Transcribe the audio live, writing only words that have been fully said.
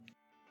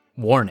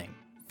Warning: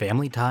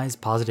 Family Ties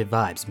Positive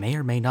Vibes may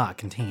or may not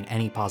contain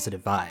any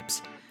positive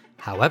vibes.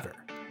 However,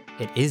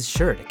 it is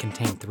sure to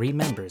contain 3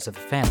 members of a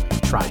family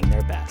trying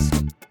their best.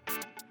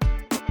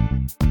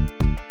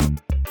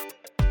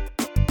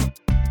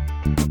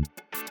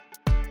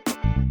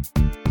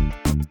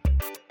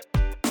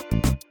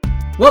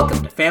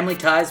 Welcome to Family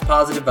Ties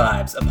Positive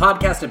Vibes, a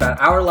podcast about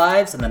our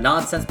lives and the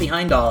nonsense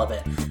behind all of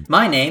it.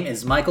 My name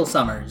is Michael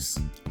Summers.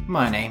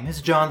 My name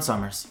is John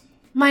Summers.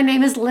 My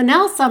name is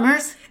Linnell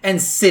Summers.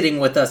 And sitting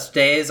with us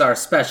today is our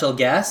special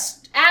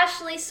guest,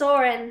 Ashley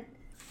Soren.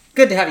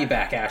 Good to have you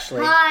back,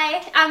 Ashley.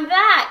 Hi, I'm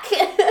back.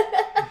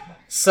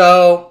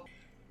 So,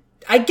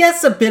 I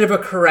guess a bit of a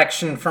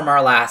correction from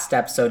our last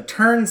episode.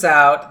 Turns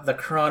out the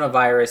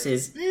coronavirus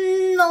is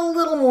a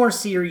little more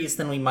serious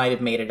than we might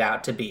have made it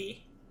out to be.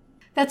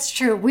 That's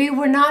true. We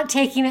were not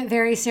taking it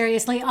very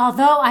seriously,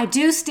 although I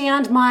do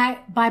stand by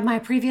my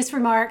previous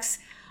remarks.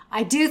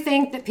 I do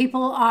think that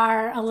people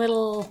are a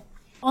little...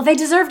 Well, they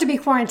deserve to be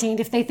quarantined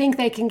if they think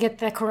they can get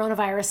the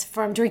coronavirus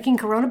from drinking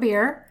Corona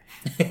beer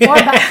or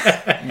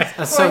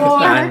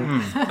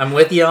I'm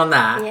with you on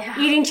that. Yeah.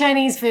 eating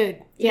Chinese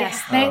food.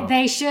 Yes, Yeah.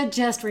 they should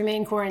just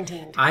remain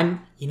quarantined.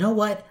 You know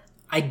what?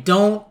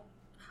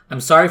 I'm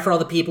sorry for all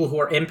the people who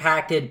are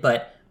impacted,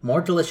 but more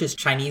delicious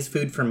Chinese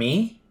food for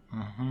me.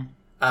 Mm-hmm.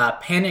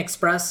 Panda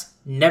Express,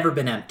 never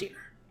been emptier.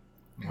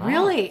 Wow.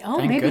 Really? Oh,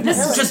 Thank maybe goodness.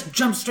 this is... Just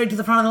jump straight to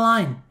the front of the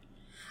line.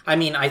 I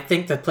mean, I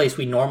think the place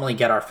we normally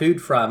get our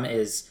food from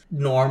is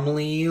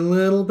normally a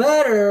little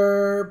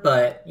better,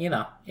 but,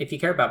 if you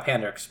care about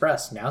Panda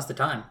Express, now's the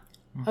time.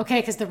 Okay,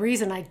 because the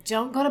reason I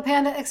don't go to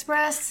Panda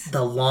Express,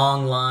 The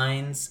long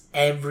lines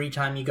every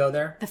time you go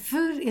there. the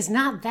food is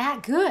not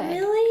that good.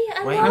 Really?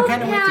 I Wait, love I'm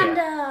kinda with you.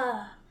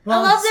 Panda.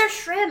 Well, I love their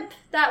shrimp.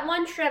 That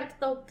one shrimp,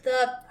 the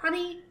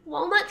honey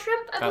walnut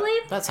shrimp, I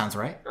believe. That sounds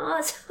right. Oh,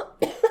 it's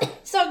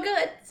so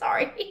good.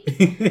 Sorry.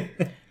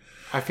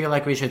 I feel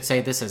like we should say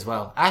this as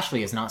well.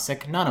 Ashley is not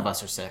sick. None of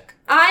us are sick.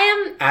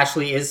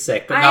 Ashley is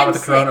sick, but I not am with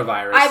the sick.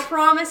 coronavirus. I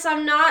promise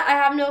I'm not. I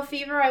have no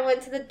fever. I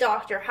went to the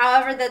doctor.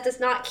 However, that does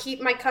not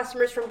keep my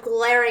customers from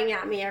glaring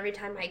at me every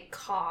time I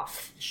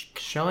cough.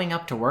 Showing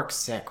up to work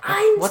sick.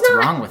 It's What's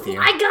not- wrong with you?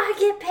 I gotta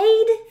get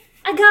paid.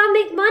 I gotta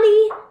make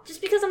money.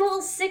 Just because I'm a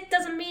little sick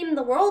doesn't mean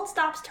the world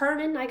stops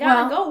turning. I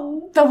gotta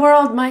go. The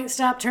world might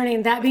stop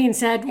turning. That being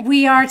said,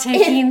 we are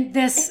taking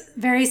this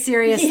very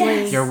seriously.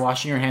 Yes. You're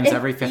washing your hands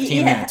every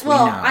 15 minutes.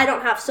 Well, we know. I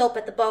don't have soap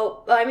at the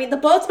boat. I mean, the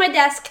boat's my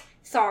desk.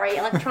 Sorry,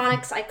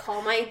 electronics. I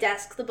call my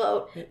desk the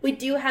boat. We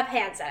do have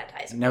hand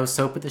sanitizer. No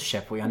soap at the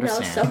ship. We No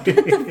understand. soap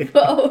at the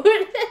boat.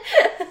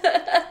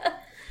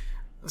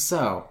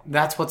 So,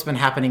 that's what's been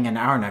happening in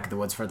our neck of the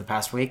woods for the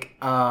past week.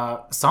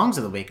 Songs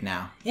of the week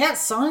now. Yeah,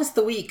 songs of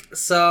the week.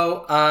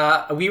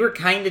 So, we were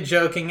kind of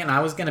joking, and I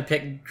was going to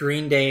pick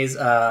Green Day's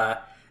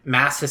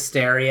Mass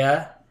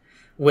Hysteria,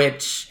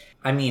 which,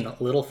 a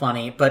little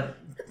funny, but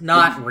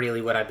not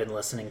really what I've been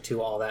listening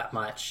to all that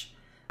much.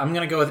 I'm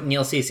going to go with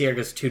Neil C.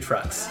 Cierga's Two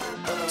Trucks.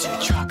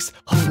 2 trucks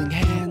holding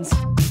hands.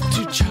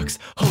 2 trucks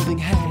holding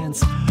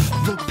hands.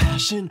 The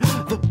passion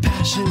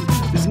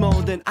is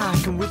more than I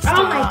can withstand.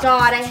 Oh my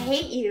god, I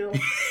hate you.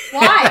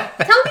 Why?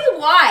 Tell me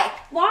why.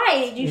 Why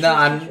did you? No,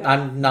 choose Two Trucks?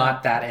 I'm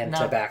not that into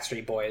No.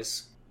 Backstreet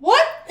Boys.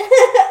 What?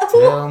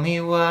 Tell me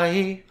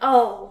why.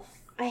 Oh,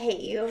 I hate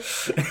you.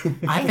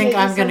 I hate think you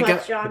I'm so gonna much,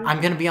 go. John. I'm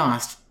gonna be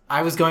honest.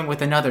 I was going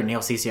with another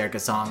Neil C. Cierga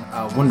song,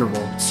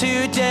 Wonderwall.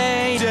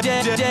 Today,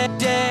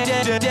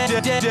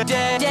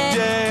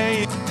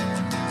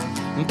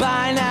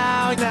 by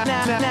now,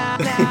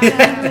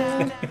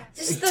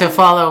 To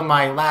follow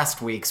my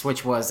last week's,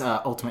 which was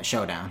Ultimate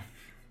Showdown.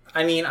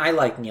 I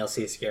like Neil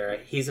C.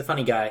 Cierga. He's a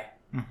funny guy.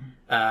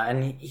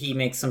 And he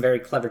makes some very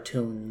clever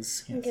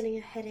tunes. I'm getting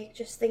a headache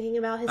just thinking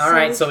about his All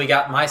right, songs. so we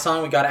got my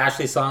song, we got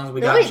Ashley's songs,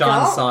 we No, got we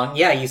John's don't. song.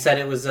 Yeah, you said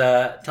it was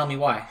Tell Me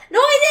Why. No,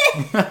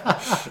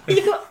 I did!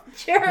 You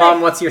jerk.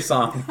 Mom, what's your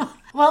song?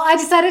 Well, I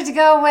decided to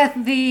go with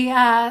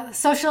the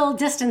social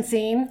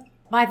distancing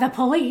by The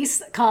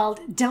Police called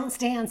Don't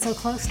Stand So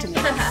Close to Me.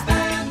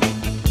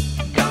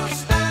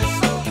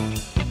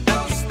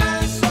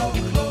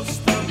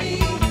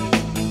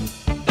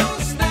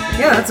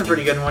 Yeah, that's a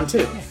pretty good one,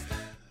 too.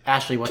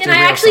 Ashley, what's Can your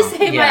I real actually song?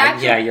 say my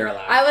actual... Yeah, you're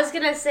allowed. I was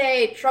gonna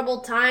say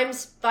Troubled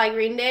Times by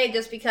Green Day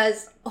just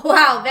because,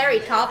 wow, very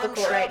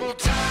topical right now.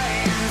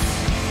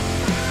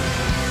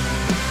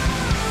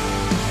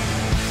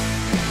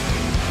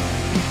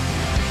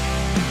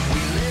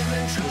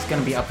 It's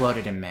gonna be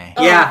uploaded in May.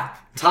 Yeah,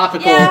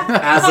 topical Yeah,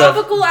 as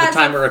topical of the as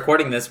time of- we're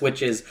recording this,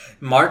 which is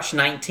March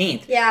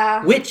 19th.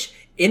 Yeah. Which,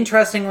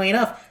 interestingly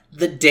enough,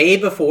 the day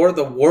before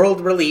the world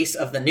release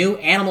of the new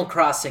Animal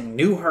Crossing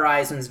New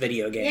Horizons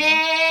video game.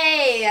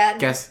 Yay!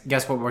 Guess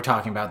what we're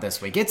talking about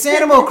this week? It's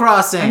Animal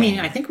Crossing!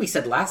 I think we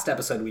said last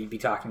episode we'd be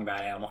talking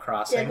about Animal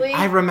Crossing. Did we?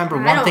 I remember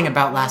I one don't- thing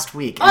about last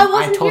week, Oh, I and I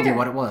wasn't told you here.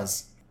 what it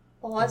was.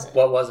 What was it?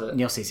 What was it?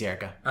 Neil C.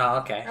 Cierga. Oh,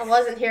 okay. I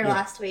wasn't here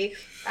last week.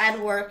 I had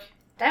work.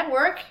 Did I have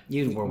work?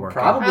 You were working.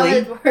 Probably. I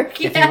was work,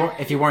 yeah.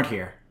 If you weren't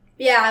here.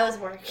 Yeah, I was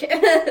work.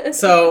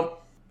 So,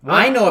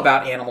 I know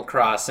about Animal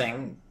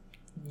Crossing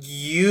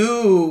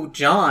you,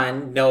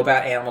 John, know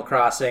about Animal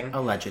Crossing,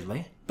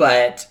 Allegedly.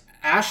 but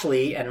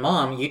Ashley and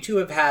Mom, you two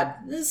have had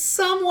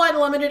somewhat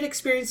limited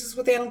experiences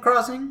with Animal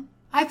Crossing.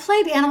 I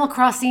played Animal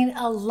Crossing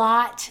a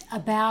lot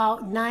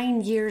about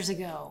 9 years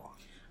ago.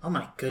 Oh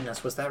my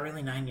goodness, was that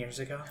really 9 years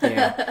ago?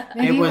 Yeah.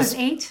 Maybe it was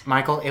 8.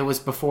 Michael, it was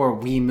before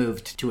we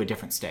moved to a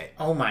different state.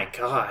 Oh my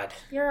god.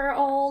 You're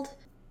old.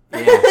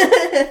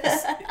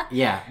 Yeah.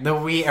 Yeah, the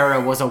Wii era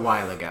was a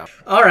while ago.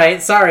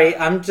 Alright, sorry,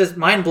 I'm just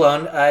mind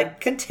blown.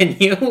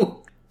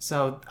 Continue.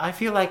 So I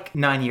feel like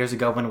 9 years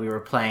ago when we were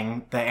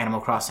playing the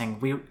Animal Crossing,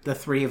 the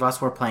three of us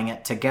were playing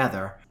it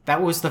together.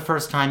 That was the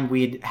first time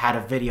we'd had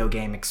a video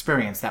game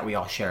experience that we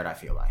all shared, I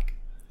feel like.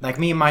 Like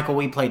me and Michael,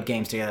 we played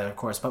games together, of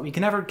course, but we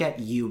can never get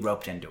you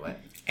roped into it.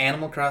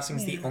 Animal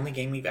Crossing's the only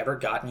game we've ever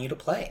gotten you to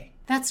play.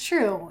 That's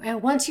true.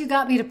 And once you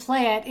got me to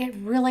play it, it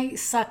really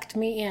sucked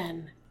me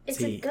in.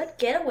 It's a good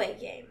getaway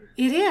game.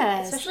 It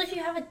is. Especially if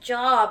you have a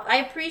job. I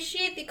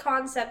appreciate the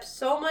concept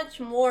so much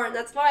more, and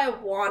that's why I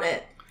want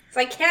it. Because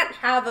I can't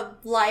have a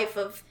life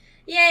of,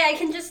 yay, I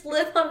can just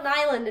live on an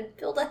island and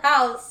build a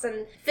house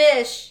and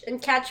fish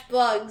and catch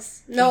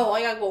bugs. No,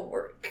 I gotta go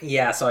work.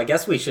 Yeah, so I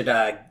guess we should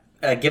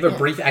give a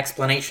brief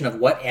explanation of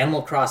what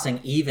Animal Crossing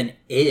even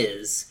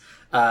is,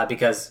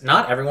 because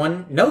not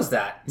everyone knows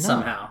that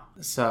somehow.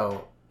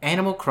 So,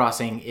 Animal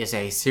Crossing is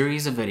a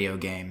series of video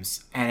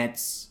games, and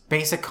its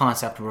basic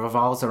concept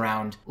revolves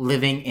around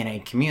living in a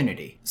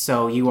community.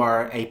 So you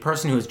are a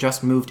person who has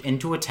just moved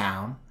into a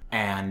town,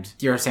 and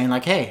you're saying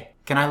like, hey,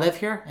 can I live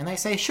here? And they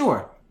say,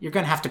 sure. You're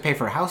going to have to pay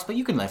for a house, but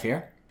you can live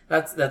here.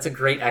 That's a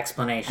great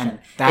explanation.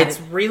 And It's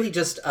really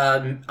just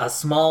a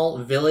small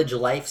village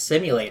life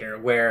simulator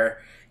where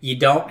you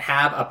don't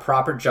have a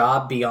proper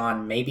job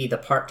beyond maybe the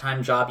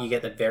part-time job you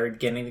get at the very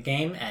beginning of the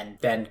game and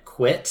then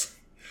quit.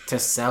 To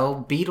sell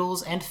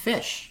beetles and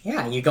fish.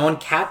 Yeah, you go and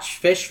catch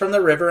fish from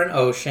the river and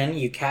ocean,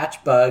 you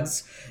catch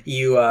bugs,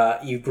 you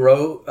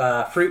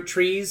grow fruit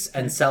trees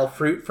and sell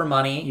fruit for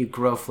money. You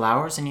grow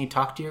flowers and you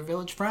talk to your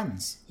village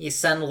friends. You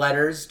send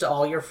letters to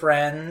all your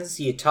friends,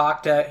 you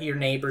talk to your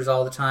neighbors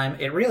all the time.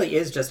 It really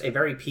is just a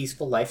very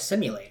peaceful life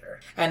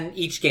simulator. And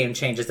each game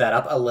changes that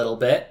up a little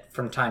bit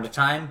from time to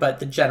time, but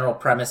the general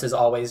premise is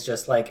always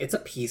just like, it's a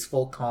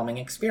peaceful, calming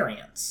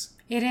experience.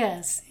 It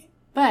is.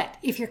 But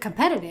if you're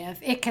competitive,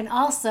 it can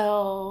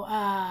also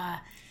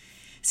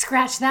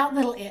scratch that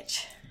little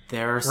itch.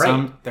 There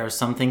are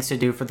some things to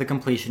do for the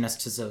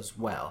completionists as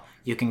well.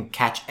 You can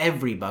catch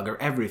every bug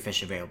or every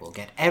fish available,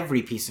 get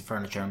every piece of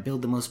furniture, and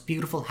build the most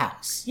beautiful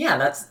house. Yeah,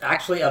 that's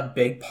actually a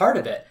big part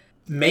of it.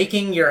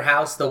 Making your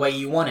house the way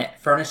you want it,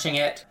 furnishing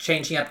it,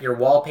 changing up your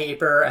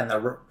wallpaper and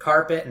the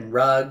carpet and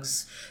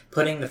rugs,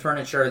 putting the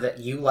furniture that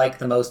you like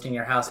the most in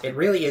your house. It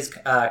really is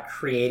a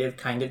creative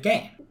kind of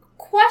game.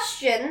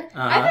 Question.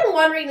 I've been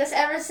wondering this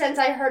ever since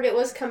I heard it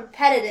was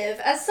competitive.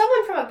 As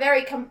someone from a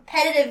very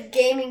competitive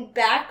gaming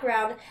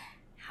background,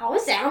 how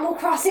is Animal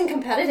Crossing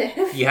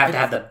competitive? You have to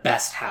have the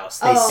best house.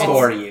 They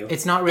score you.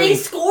 It's not really... They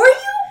score you?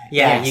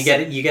 Yeah,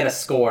 Yes. you get a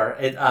score,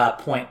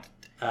 point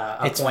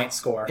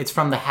score. It's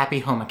from the Happy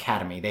Home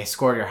Academy. They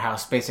score your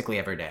house basically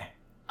every day.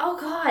 Oh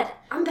god,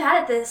 I'm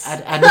bad at this.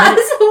 Admit-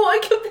 That's the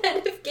one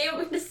competitive game I'm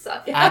going to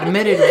suck at.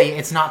 Admittedly,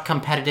 it's not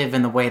competitive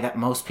in the way that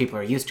most people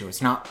are used to.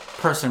 It's not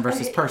person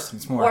versus person.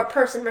 It's more... Or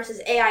person versus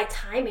AI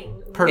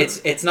timing.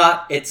 It's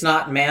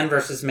not man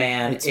versus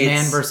man. It's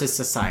man versus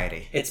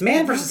society. It's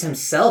man versus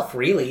himself,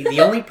 really.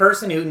 The only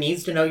person who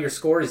needs to know your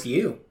score is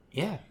you.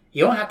 Yeah.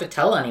 You don't have to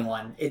tell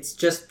anyone. It's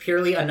just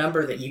purely a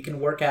number that you can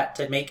work at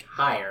to make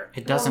higher.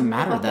 It doesn't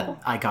matter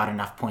that I got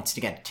enough points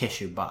to get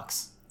tissue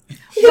bucks.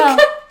 Well,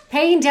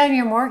 paying down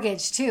your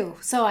mortgage, too.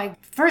 So I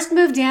first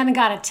moved in and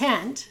got a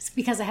tent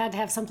because I had to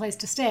have someplace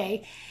to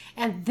stay.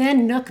 And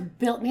then Nook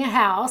built me a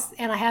house,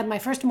 and I had my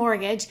first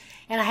mortgage,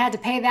 and I had to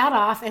pay that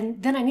off.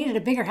 And then I needed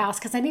a bigger house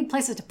because I need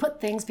places to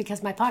put things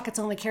because my pockets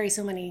only carry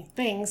so many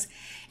things.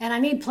 And I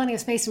need plenty of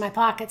space in my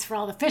pockets for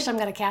all the fish I'm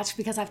going to catch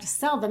because I have to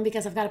sell them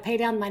because I've got to pay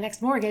down my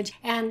next mortgage.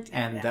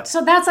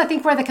 So that's, I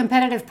think, where the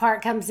competitive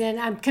part comes in.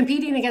 I'm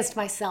competing against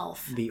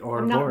myself. The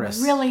I'm not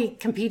Ouroboros. really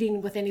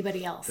competing with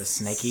anybody else. The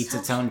snake eats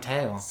its own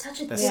tail. such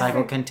a The different-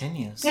 cycle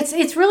continues.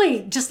 It's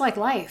really just like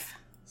life.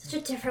 Such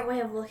a different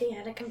way of looking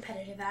at a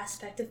competitive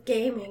aspect of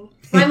gaming.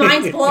 My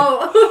mind's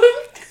blown.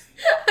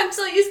 I'm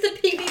so used to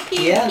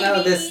PvP. Yeah, and no,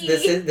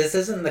 PvE. this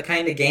isn't the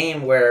kind of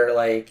game where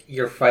like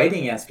you're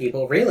fighting against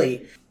people,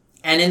 really.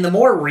 And in the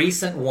more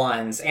recent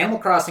ones, Animal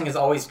Crossing has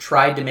always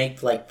tried to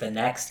make like the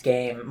next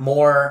game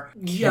more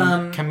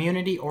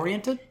Community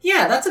oriented?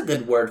 yeah, that's a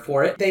good word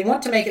for it. They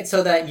want to make it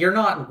so that you're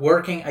not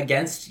working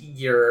against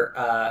your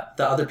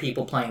the other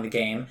people playing the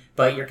game,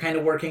 but you're kind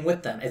of working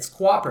with them. It's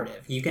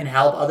cooperative. You can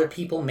help other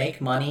people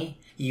make money.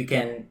 You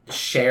can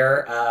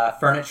share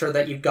furniture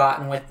that you've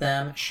gotten with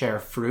them. Share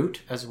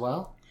fruit as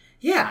well.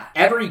 Yeah,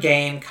 every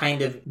game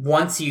kind of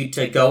wants you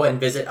to go and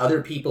visit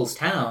other people's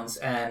towns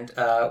and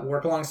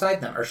work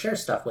alongside them or share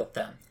stuff with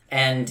them.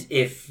 And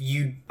if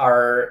you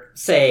are,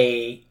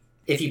 say,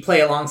 if you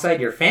play alongside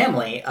your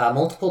family,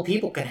 multiple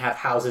people can have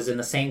houses in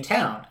the same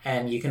town,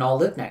 and you can all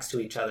live next to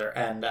each other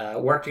and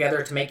work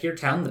together to make your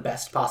town the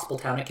best possible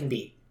town it can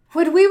be.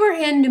 When we were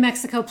in New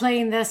Mexico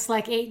playing this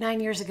like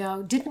 8-9 years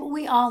ago, didn't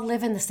we all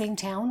live in the same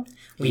town?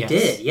 We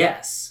did,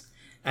 yes.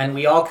 And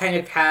we all kind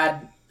of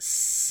had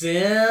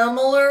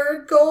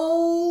similar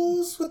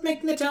goals with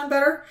making the town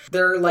better.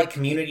 There are like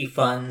community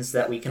funds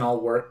that we can all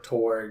work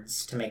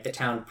towards to make the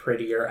town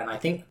prettier, and I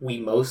think we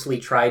mostly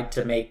tried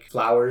to make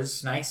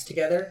flowers nice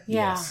together.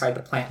 Yeah. Yes. Tried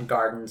to plant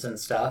gardens and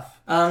stuff.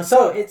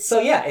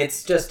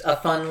 It's just a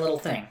fun little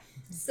thing.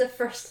 It's the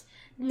first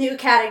new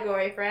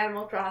category for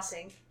Animal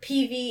Crossing.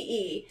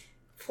 PvE.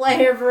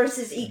 Player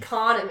versus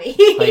economy.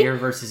 Player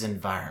versus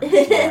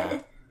environment. Yeah.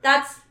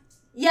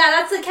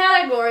 That's a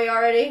category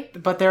already.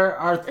 But there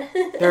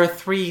are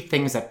three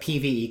things that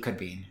PvE could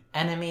mean: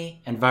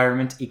 enemy,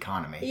 environment,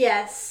 economy.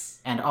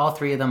 Yes. And all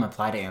three of them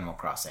apply to Animal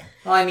Crossing.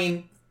 Well, I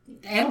mean,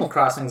 Animal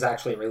Crossing is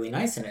actually really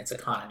nice in its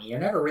economy. You're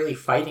never really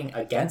fighting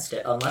against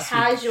it unless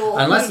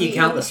you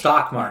count the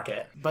stock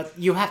market. But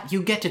you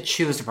get to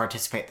choose to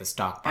participate in the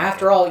stock market.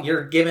 After all,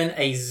 you're given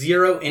a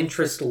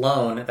 0-interest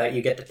loan that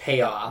you get to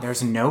pay off.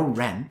 There's no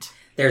rent.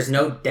 There's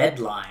no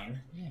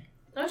deadline.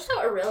 That's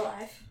how in real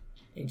life.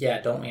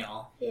 Yeah, don't we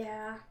all?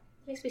 Yeah.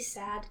 Makes me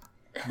sad.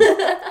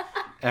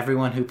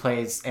 Everyone who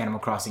plays Animal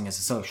Crossing is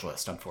a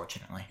socialist,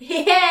 unfortunately.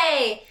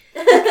 Yay!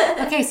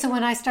 Okay, so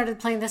when I started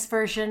playing this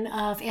version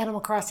of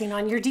Animal Crossing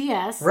on your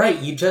DS... Right,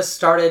 you just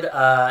started,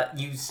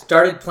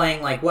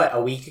 playing, like, what,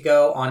 a week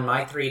ago on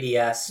my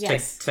 3DS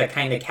Yes. to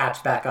kind of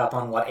catch back up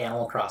on what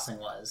Animal Crossing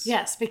was.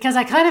 Yes, because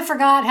I kind of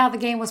forgot how the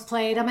game was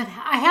played. I mean,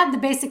 I had the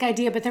basic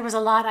idea, but there was a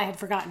lot I had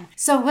forgotten.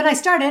 So when I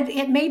started,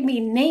 it made me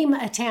name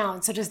a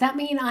town. So does that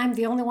mean I'm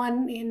the only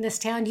one in this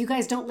town? You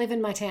guys don't live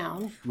in my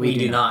town. We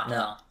do not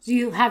know. Do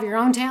you have your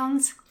own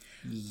towns?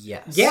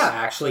 Yes. Yeah,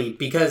 actually,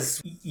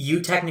 because you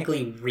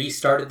technically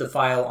restarted the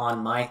file on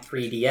my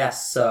 3DS,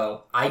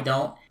 so I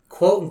don't,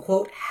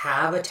 quote-unquote,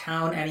 have a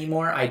town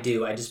anymore. I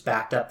do. I just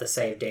backed up the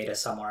save data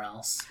somewhere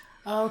else.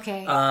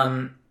 Okay.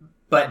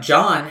 But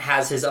John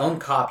has his own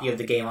copy of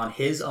the game on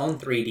his own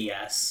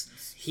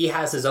 3DS. He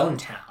has his own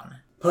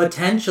town.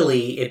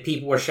 Potentially, if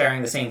people were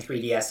sharing the same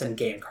 3DS and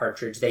game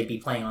cartridge, they'd be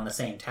playing on the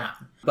same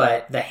town.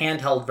 But the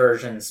handheld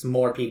versions,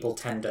 more people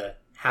tend to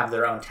have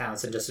their own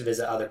towns and just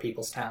visit other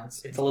people's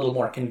towns. It's a little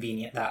more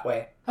convenient that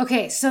way.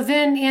 Okay, so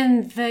then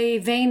in the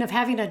vein of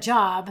having a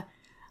job,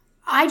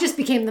 I just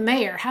became the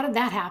mayor. How did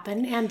that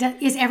happen? And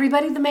is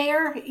everybody the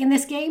mayor in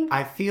this game?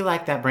 I feel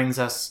like that brings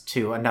us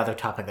to another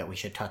topic that we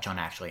should touch on,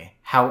 actually.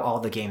 How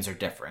all the games are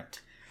different.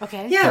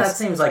 Okay. Yeah, that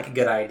seems like a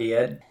good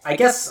idea. I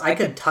guess I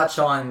could touch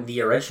on the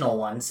original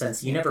one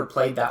since you never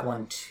played that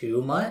one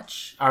too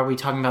much. Are we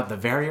talking about the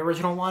very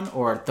original one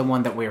or the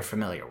one that we're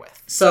familiar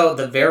with? So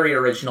the very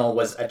original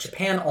was a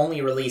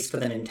Japan-only release for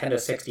the Nintendo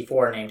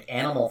 64 named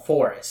Animal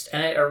Forest,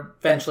 and it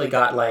eventually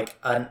got like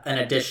an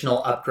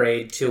additional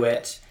upgrade to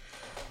it.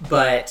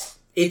 But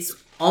it's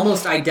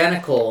almost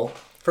identical,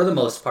 for the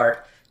most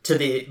part, to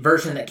the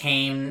version that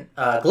came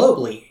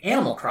globally,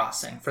 Animal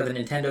Crossing, for the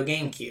Nintendo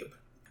GameCube,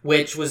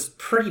 which was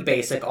pretty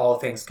basic, all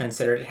things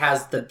considered. It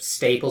has the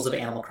staples of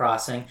Animal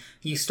Crossing.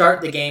 You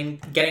start the game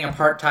getting a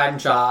part-time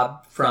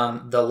job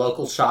from the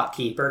local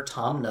shopkeeper,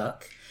 Tom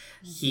Nook.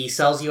 He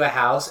sells you a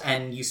house,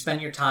 and you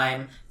spend your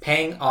time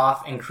paying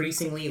off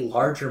increasingly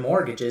larger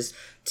mortgages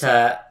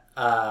to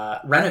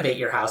renovate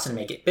your house and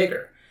make it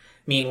bigger.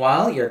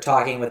 Meanwhile, you're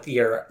talking with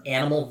your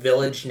Animal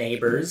Village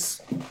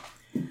neighbors,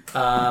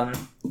 and,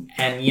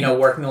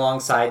 working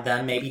alongside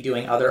them, maybe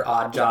doing other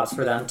odd jobs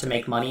for them to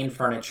make money and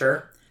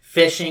furniture.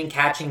 Fishing,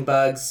 catching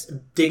bugs,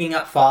 digging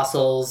up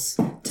fossils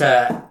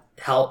to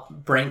help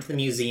bring to the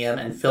museum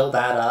and fill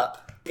that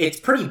up. It's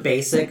pretty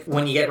basic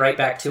when you get right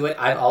back to it.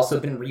 I've also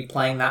been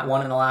replaying that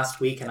one in the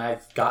last week, and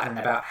I've gotten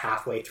about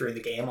halfway through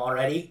the game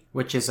already.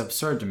 Which is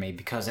absurd to me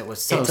because it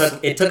was so...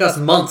 It took us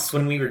months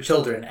when we were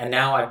children, and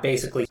now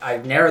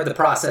I've narrowed the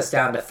process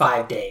down to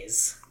 5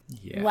 days.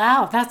 Yeah.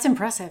 Wow, that's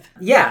impressive.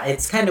 Yeah,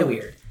 it's kind of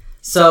weird.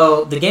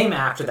 So the game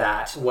after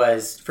that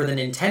was for the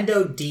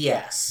Nintendo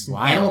DS,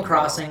 Animal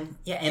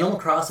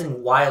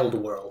Crossing Wild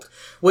World,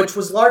 which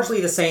was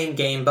largely the same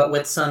game but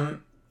with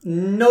some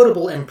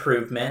notable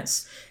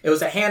improvements. It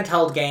was a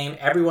handheld game.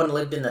 Everyone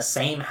lived in the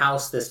same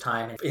house this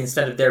time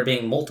instead of there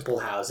being multiple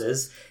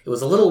houses. It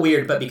was a little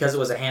weird, but because it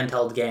was a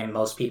handheld game,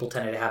 most people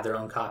tended to have their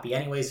own copy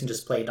anyways and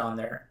just played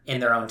in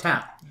their own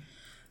town.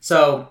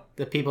 So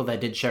the people that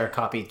did share a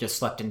copy just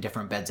slept in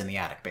different beds in the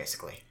attic,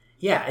 basically.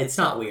 Yeah, it's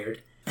not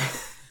weird.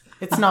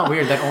 It's not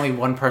weird that only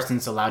one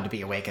person's allowed to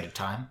be awake at a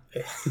time.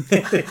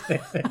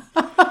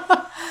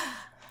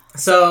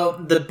 So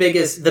the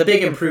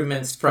big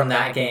improvements from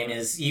that game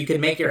is you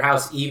could make your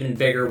house even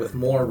bigger with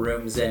more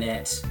rooms in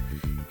it,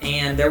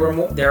 and there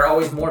are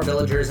always more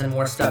villagers and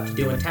more stuff to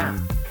do in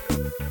town.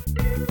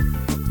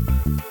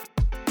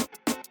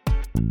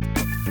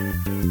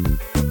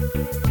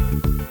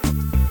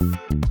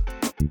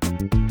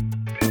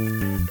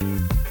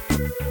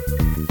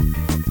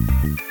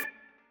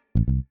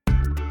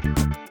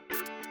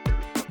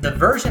 The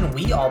version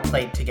we all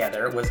played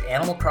together was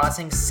Animal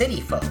Crossing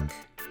City Folk.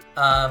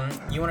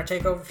 You want to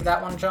take over for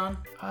that one, John?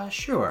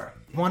 Sure.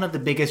 One of the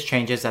biggest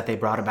changes that they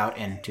brought about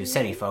into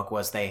City Folk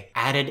was they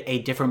added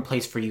a different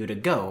place for you to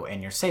go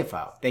in your save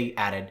file. They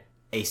added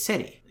a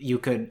city. You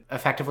could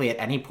effectively at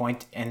any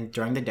point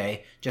during the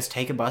day just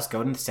take a bus,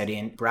 go to the city,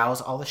 and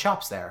browse all the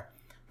shops there.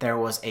 There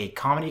was a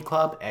comedy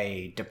club,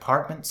 a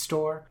department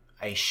store,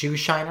 a shoe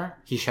shiner.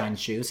 He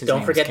shines shoes. His Don't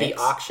name forget is the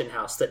Cakes. auction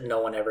house that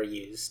no one ever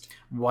used.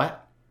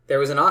 What? There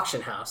was an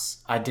auction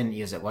house. I didn't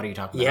use it. What are you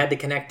talking You about? had to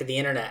connect to the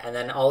internet, and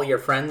then all your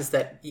friends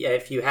that,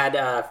 if you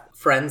had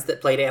friends that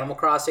played Animal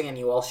Crossing and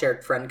you all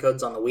shared friend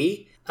codes on the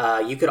Wii,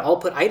 you could all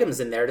put items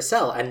in there to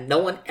sell, and no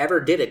one ever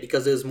did it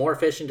because it was more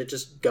efficient to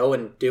just go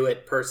and do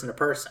it person to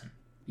person.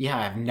 Yeah,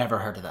 I've never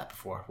heard of that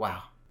before.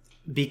 Wow.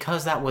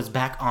 Because that was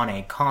back on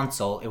a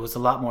console, it was a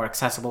lot more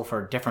accessible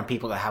for different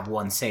people to have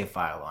one save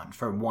file on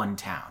for one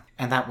town.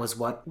 And that was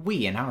what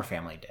we in our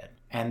family did.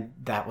 And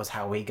that was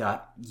how we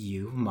got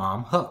you,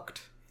 Mom,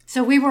 hooked.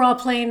 So we were all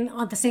playing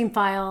on the same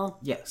file.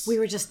 Yes. We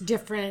were just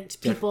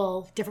different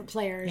people, different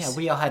players. Yeah,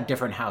 we all had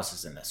different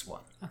houses in this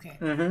one. Okay.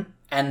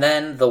 And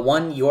then the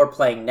one you're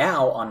playing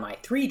now on my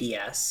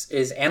 3DS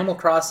is Animal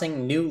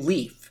Crossing New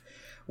Leaf,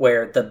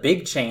 where the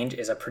big change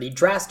is a pretty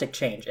drastic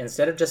change.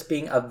 Instead of just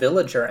being a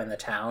villager in the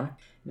town,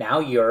 now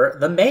you're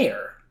the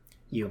mayor.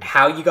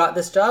 How you got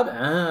this job? I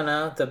don't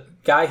know. The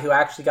guy who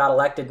actually got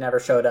elected never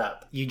showed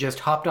up. You just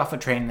hopped off a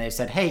train and they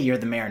said, hey, you're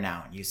the mayor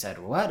now. And you said,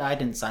 what? I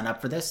didn't sign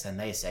up for this. And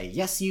they say,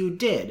 yes, you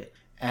did.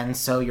 And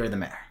so you're the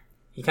mayor.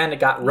 He kind of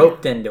got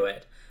roped into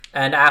it.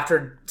 And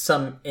after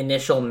some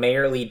initial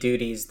mayorly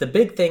duties, the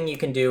big thing you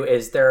can do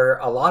is there are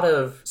a lot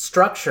of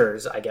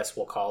structures, I guess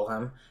we'll call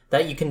them,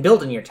 that you can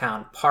build in your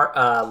town.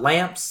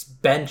 Lamps,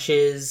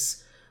 benches,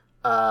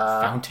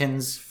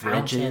 Fountains,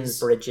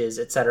 bridges,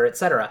 etc.,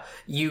 etc.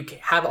 You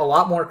have a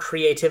lot more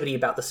creativity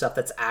about the stuff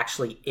that's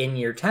actually in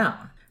your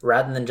town,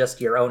 rather than just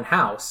your own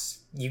house.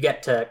 You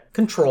get to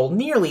control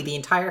nearly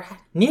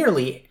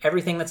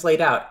everything that's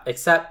laid out,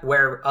 except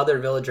where other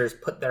villagers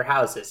put their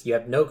houses. You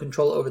have no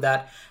control over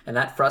that, and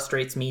that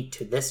frustrates me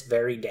to this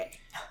very day.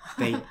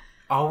 They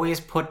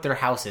always put their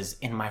houses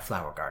in my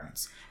flower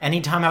gardens.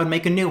 Anytime I would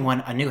make a new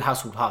one, a new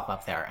house would pop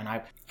up there, and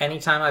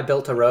Anytime I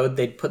built a road,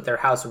 they'd put their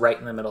house right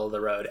in the middle of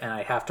the road, and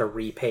I'd have to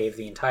repave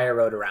the entire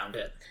road around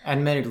it.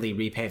 Admittedly,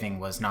 repaving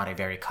was not a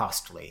very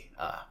costly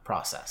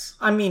process.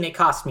 I mean, it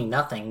cost me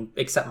nothing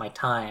except my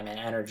time and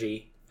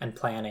energy and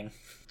planning.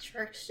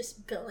 Jerk's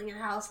just building a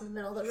house in the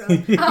middle of the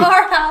road.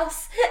 Our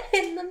house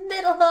in the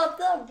middle of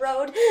the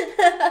road.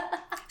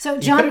 So,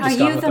 John, could've are just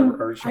gone you with the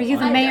the original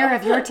one. mayor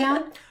of your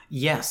town?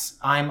 Yes,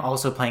 I'm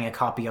also playing a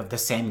copy of the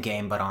same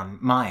game, but on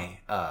my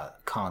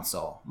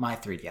console, my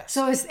 3DS.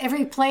 So is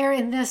every player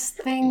in this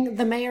thing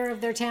the mayor of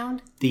their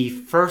town? The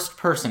first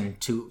person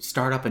to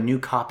start up a new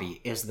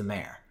copy is the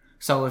mayor.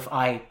 So if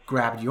I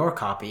grabbed your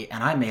copy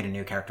and I made a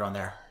new character on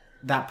there,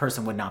 that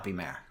person would not be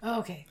mayor. Oh,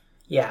 okay.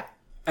 Yeah.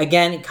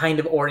 Again, kind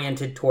of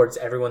oriented towards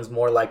everyone's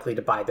more likely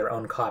to buy their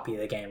own copy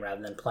of the game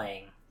rather than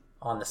playing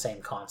on the same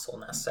console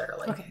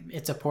necessarily. Okay.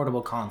 It's a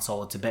portable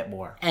console. It's a bit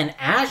more. And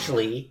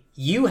Ashley,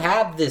 you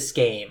have this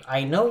game.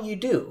 I know you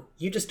do.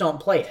 You just don't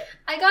play it.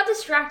 I got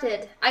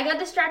distracted.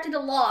 A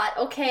lot,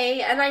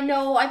 okay? And I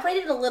know I played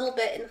it a little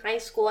bit in high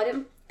school. I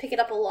didn't pick it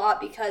up a lot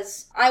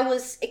because I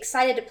was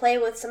excited to play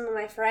with some of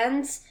my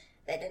friends.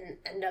 They didn't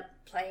end up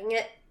playing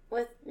it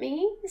with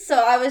me.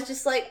 So I was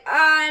just like,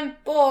 I'm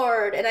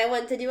bored. And I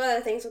went to do other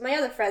things with my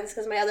other friends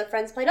because my other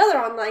friends played other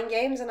online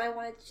games and I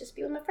wanted to just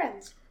be with my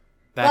friends.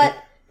 But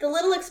the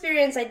little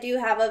experience I do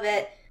have of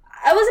it,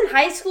 I was in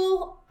high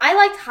school. I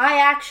liked high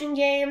action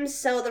games,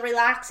 so the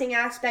relaxing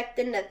aspect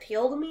didn't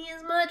appeal to me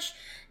as much.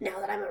 Now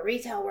that I'm a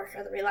retail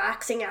worker, the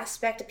relaxing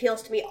aspect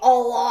appeals to me a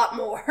lot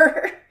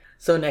more.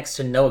 So next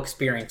to no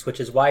experience, which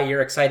is why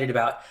you're excited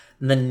about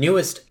the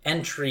newest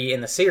entry in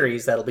the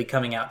series that'll be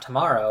coming out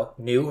tomorrow,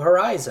 New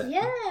Horizon.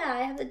 Yeah,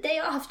 I have the day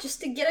off just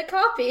to get a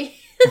copy.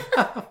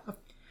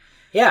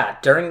 Yeah,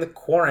 during the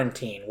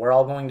quarantine, we're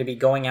all going to be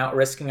going out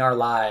risking our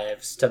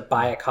lives to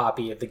buy a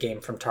copy of the game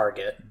from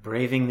Target.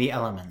 Braving the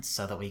elements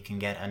so that we can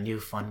get a new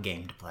fun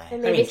game to play.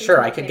 And I maybe mean, some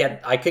sure, I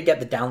toilet could get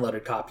the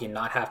downloaded copy and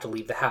not have to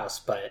leave the house,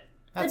 but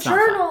That's the not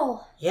fun.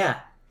 journal. yeah,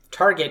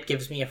 Target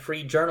gives me a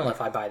free journal if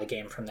I buy the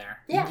game from there.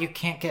 Yeah. You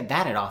can't get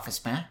that at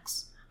Office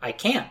Max. I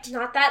can't.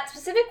 Not that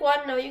specific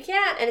one. No, you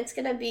can't. And it's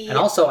going to be... And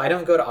also, I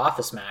don't go to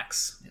Office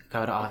Max.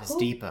 Go to Office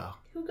Depot.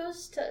 Who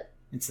goes to...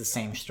 It's the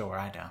same store,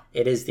 I know.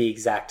 It is the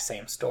exact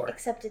same store.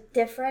 Except a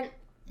different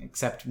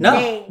Except No,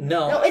 name.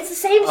 no. No, it's the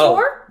same Oh,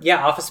 store?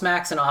 yeah, Office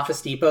Max and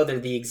Office Depot, they're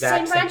the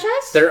exact Same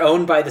franchise? They're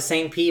owned by the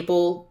same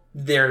people.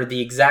 They're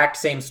the exact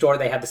same store.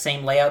 They have the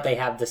same layout. They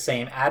have the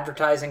same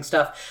advertising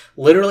stuff.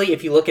 Literally,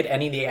 if you look at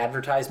any of the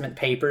advertisement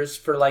papers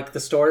for, like, the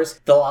stores,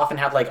 they'll often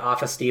have, like,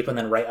 Office Depot and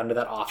then right under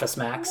that Office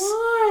Max.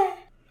 What?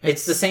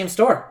 It's the same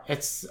store.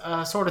 it's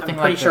sort of I'm thing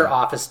pretty like sure the-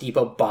 Office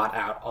Depot bought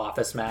out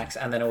Office Max,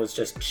 and then it was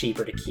just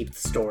cheaper to keep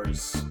the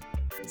stores.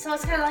 So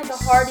it's kind of like a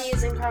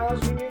Hardee's and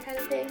Carl's Jr. kind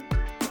of thing?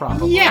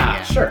 Probably.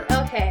 Yeah, sure.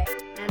 Okay,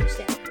 I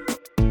understand.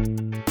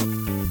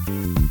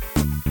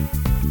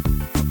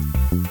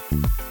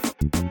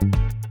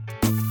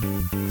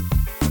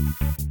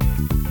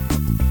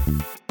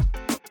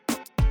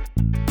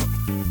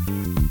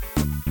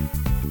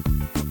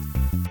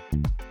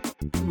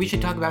 we should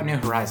talk about New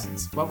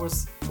Horizons.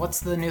 What's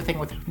the new thing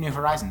with New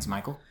Horizons,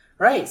 Michael?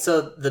 Right,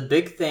 so the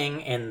big thing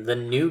in the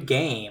new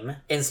game,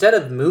 instead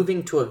of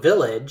moving to a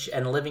village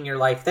and living your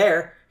life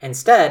there,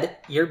 instead,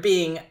 you're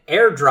being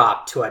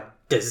airdropped to a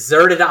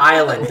deserted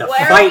island to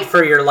Where are fight we-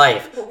 for your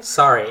life.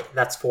 Sorry,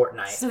 that's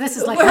Fortnite. So this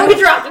is like Where are we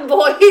dropping,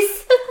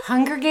 boys?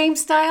 Hunger Game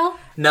style?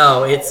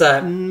 No, it's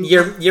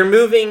you're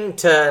moving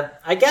to,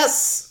 I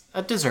guess,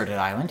 A deserted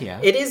island, yeah.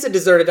 it is a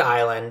deserted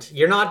island.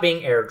 You're not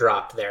being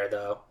airdropped there,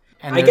 though.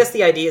 And I there- guess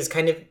the idea is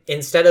kind of,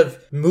 instead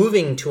of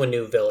moving to a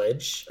new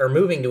village or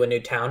moving to a new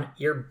town,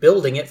 you're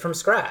building it from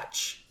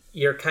scratch.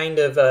 You're kind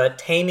of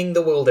taming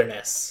the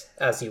wilderness,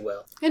 as you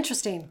will.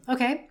 Interesting.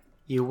 Okay.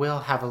 You will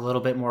have a little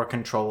bit more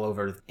control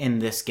over in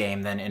this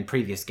game than in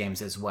previous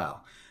games as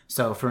well.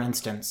 So, for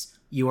instance,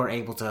 you are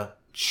able to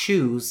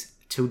choose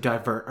to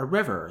divert a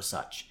river or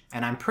such.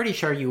 And I'm pretty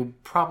sure you'll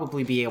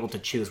probably be able to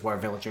choose where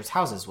villagers'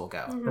 houses will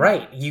go.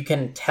 Right. You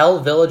can tell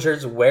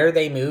villagers where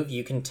they move.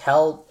 You can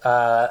tell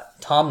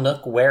Tom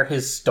Nook where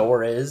his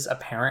store is,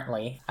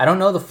 apparently. I don't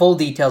know the full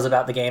details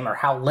about the game or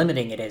how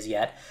limiting it is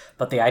yet,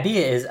 but the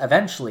idea is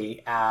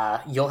eventually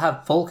you'll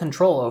have full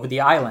control over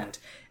the island,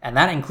 and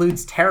that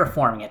includes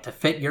terraforming it to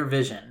fit your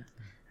vision.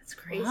 That's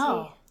crazy.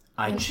 Wow.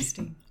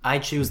 Interesting. I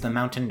choose the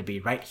mountain to be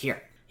right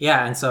here.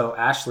 Yeah, and so,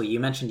 Ashley, you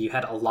mentioned you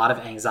had a lot of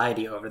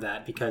anxiety over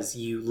that because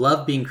you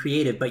love being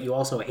creative, but you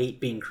also hate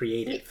being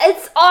creative.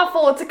 It's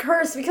awful. It's a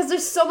curse because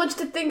there's so much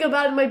to think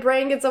about and my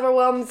brain gets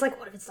overwhelmed. It's like,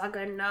 what if it's not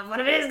good enough? What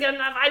if it is good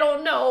enough? I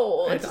don't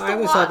know. It's just I a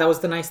always lot. thought that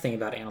was the nice thing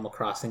about Animal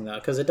Crossing, though,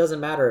 because it doesn't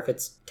matter if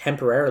it's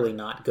temporarily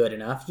not good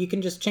enough. You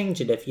can just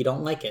change it if you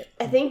don't like it.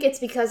 I think it's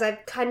because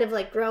I've kind of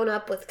like grown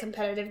up with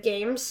competitive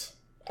games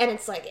and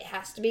it's like it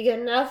has to be good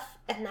enough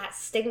and that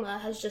stigma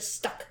has just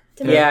stuck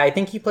to me. Yeah, I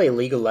think you play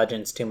League of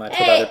Legends too much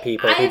with other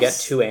people who I've get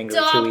too angry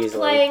too stopped easily.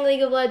 playing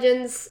League of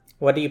Legends.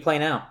 What do you play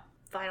now?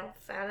 Final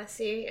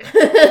Fantasy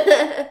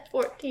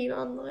 14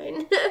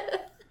 online.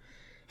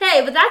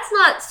 Hey, but that's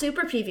not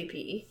super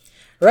PvP.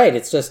 Right,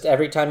 it's just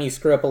every time you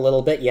screw up a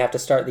little bit, you have to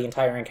start the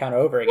entire encounter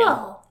over again.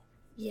 Well,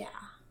 yeah.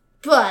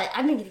 But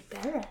I've been getting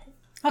better at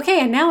it.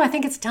 Okay, and now I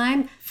think it's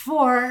time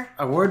for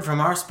A word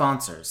from our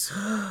sponsors.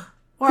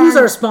 Who's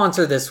our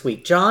sponsor this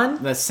week,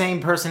 John? The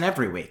same person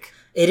every week.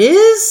 It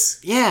is?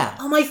 Yeah.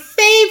 Oh, my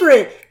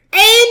favorite!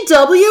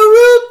 A&W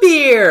Root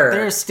Beer!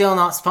 They're still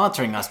not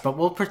sponsoring us, but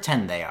we'll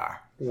pretend they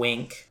are.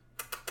 Wink.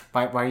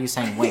 Why are you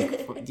saying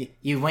wink?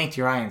 You winked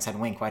your eye and said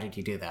wink. Why did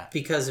you do that?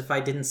 Because if I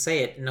didn't say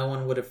it, no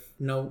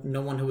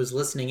one who was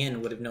listening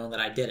in would have known that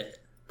I did it.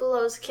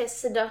 Blows kiss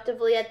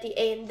seductively at the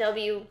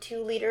A&W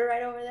 2 liter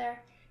right over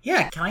there.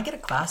 Yeah, can I get a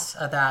glass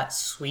of that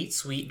sweet,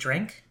 sweet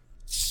drink?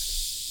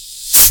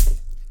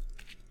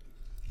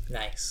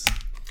 Nice.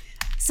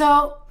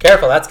 so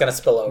Careful, that's gonna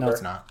spill over. No,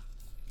 it's not.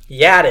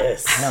 Yeah, it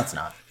is. No, it's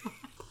not.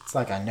 It's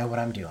like I know what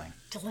I'm doing.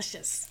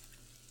 delicious.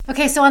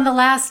 Okay, so on the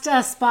last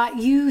spot,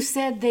 you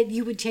said that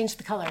you would change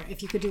the color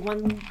if you could do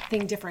one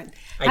thing different.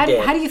 I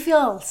did. How do you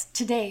feel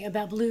today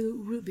about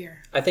blue root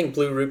beer? I think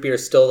blue root beer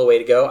is still the way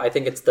to go. I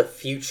think it's the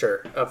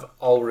future of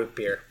all root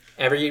beer.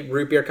 Every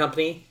root beer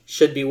company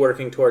should be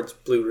working towards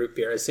blue root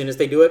beer. As soon as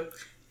they do it,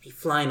 be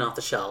flying off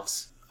the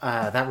shelves.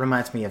 That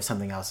reminds me of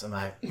something else.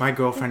 My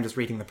girlfriend is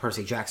reading the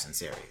Percy Jackson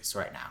series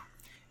right now.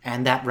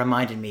 And that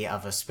reminded me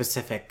of a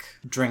specific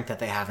drink that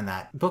they have in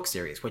that book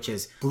series, which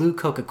is blue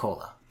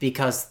Coca-Cola.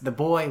 Because the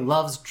boy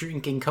loves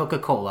drinking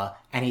Coca-Cola,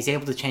 and he's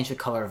able to change the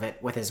color of it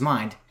with his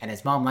mind, and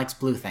his mom likes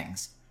blue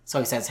things. So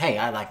he says, hey,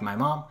 I like my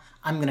mom,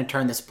 I'm going to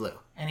turn this blue.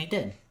 And he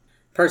did.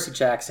 Percy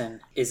Jackson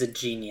is a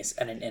genius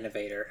and an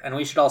innovator, and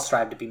we should all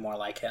strive to be more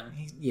like him.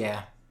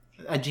 Yeah.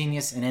 A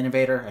genius, an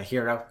innovator, a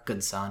hero,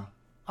 good son.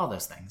 All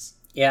those things.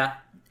 Yeah,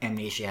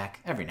 Amnesiac,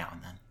 every now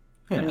and then.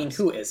 Who I mean, knows?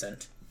 who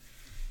isn't?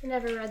 I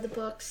never read the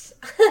books.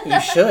 You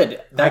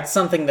should. That's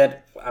something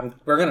that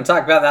we're going to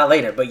talk about that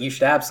later, but you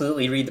should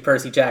absolutely read the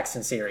Percy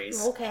Jackson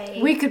series. Okay.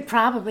 We could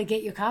probably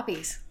get you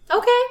copies.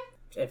 Okay.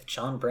 If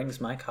John brings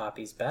my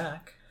copies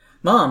back.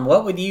 Mom,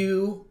 what would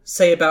you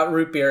say about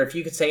root beer? If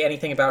you could say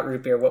anything about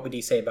root beer, what would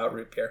you say about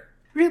root beer?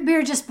 Root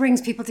beer just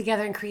brings people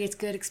together and creates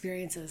good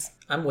experiences.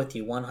 I'm with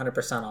you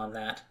 100% on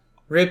that.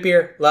 Root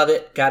beer, love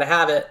it, gotta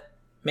have it.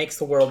 Makes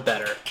the world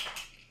better.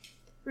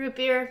 Root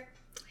beer.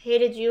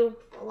 Hated you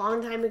a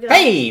long time ago.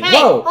 Hey,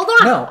 whoa! Hold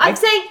on. No, I'm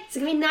saying it's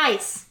gonna be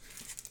nice.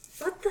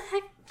 What the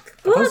heck?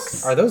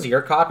 Books. Are those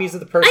your copies of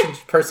the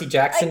Percy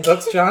Jackson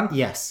books, John?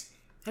 Yes.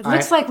 It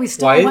looks like we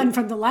stole why- one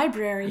from the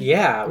library.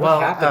 Yeah, what Well,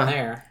 happened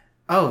there?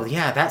 Oh,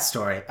 yeah, that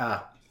story.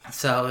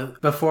 So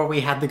before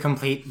we had the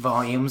complete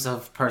volumes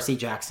of Percy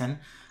Jackson,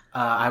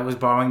 I was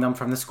borrowing them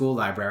from the school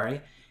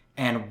library.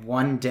 And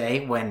one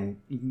day when,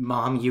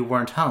 Mom, you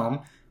weren't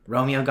home,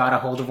 Romeo got a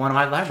hold of one of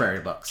my library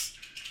books.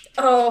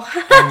 Oh.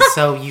 And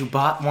so you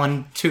bought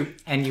one too,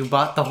 and you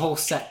bought the whole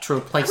set to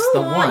replace I the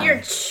don't want one.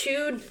 your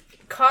chewed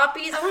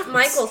copies. I want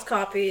Michael's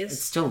copies.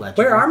 It's still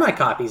legible. Where are my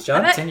copies,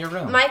 John? It's in your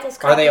room. Michael's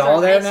copies Are they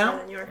all there nicer now?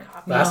 than your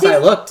copies. Last I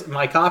looked,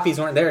 my copies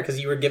weren't there because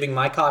you were giving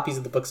my copies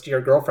of the books to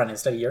your girlfriend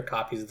instead of your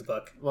copies of the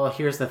book. Well,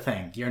 here's the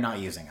thing. You're not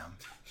using them.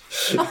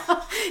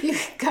 You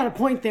got a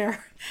point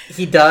there.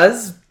 He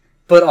does,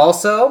 But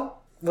also,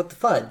 what the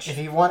fudge? If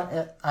you want,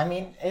 I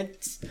mean,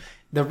 it's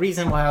the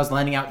reason why I was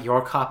lending out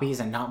your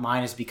copies and not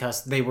mine is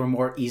because they were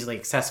more easily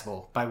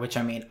accessible. By which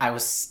I mean, I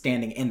was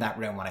standing in that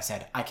room when I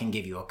said, I can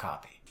give you a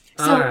copy.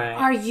 So Alright.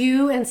 are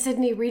you and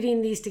Sydney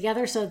reading these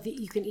together so that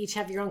you can each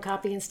have your own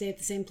copy and stay at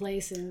the same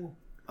place? And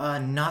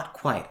Not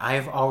quite.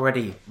 I've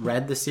already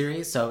read the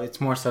series, so it's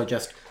more so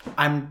just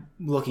I'm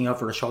looking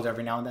over her shoulder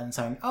every now and then and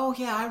saying, oh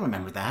yeah, I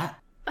remember that.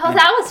 Oh,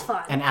 that was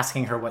fun. And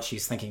asking her what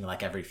she's thinking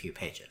like every few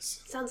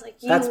pages. Sounds like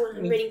you That's- when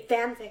I'm reading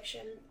fan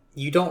fiction.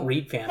 You don't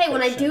read fan Hey,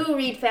 when I fiction. do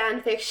read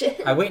fan fiction.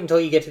 I wait until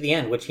you get to the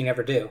end, which you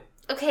never do.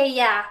 Okay,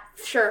 yeah,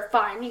 sure,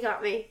 fine, you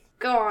got me.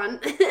 Go on.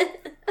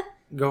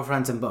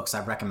 Girlfriends and books,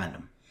 I recommend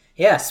them.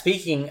 Yeah,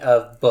 speaking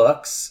of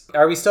books,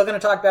 are we still going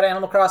to talk about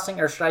Animal Crossing,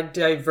 or should I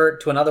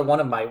divert to another one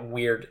of my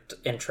weird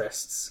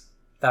interests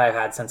that I've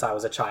had since I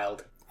was a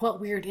child? what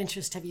weird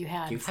interest have you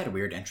had? You've had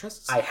weird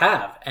interests? I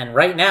have, and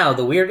right now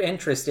the weird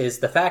interest is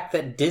the fact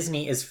that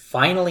Disney is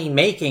finally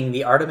making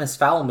the Artemis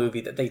Fowl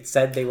movie that they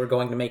said they were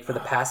going to make for the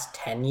past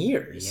 10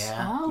 years.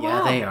 Yeah, Oh, yeah,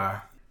 wow. they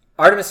are.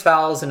 Artemis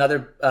Fowl is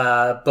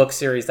another book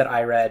series that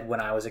I read when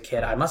I was a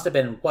kid. I must have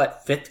been,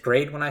 5th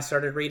grade when I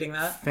started reading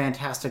that?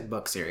 Fantastic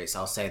book series,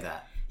 I'll say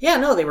that. Yeah,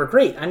 no, they were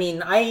great. I mean,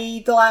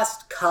 the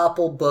last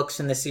couple books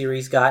in the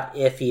series got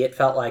iffy. It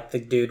felt like the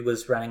dude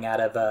was running out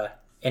of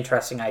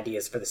interesting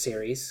ideas for the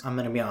series. I'm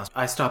gonna be honest,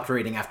 I stopped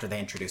reading after they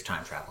introduced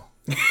time travel.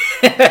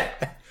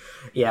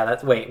 Yeah,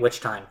 which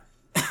time?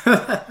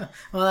 Well,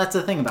 that's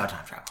the thing about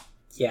time travel.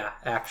 Yeah,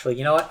 actually,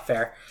 you know what?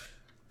 Fair.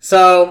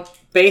 So,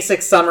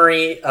 basic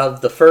summary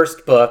of the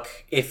first book.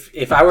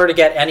 If I were to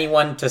get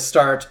anyone to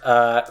start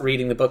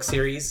reading the book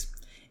series,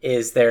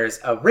 is there's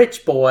a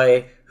rich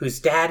boy whose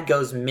dad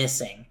goes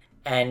missing,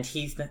 and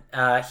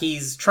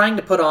he's trying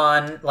to put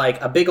on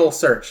like a big ol'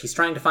 search. He's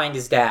trying to find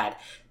his dad,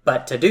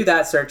 but to do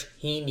that search,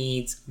 he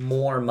needs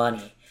more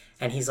money.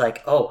 And he's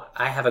like, oh,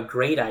 I have a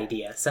great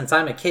idea. Since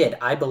I'm a kid,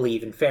 I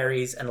believe in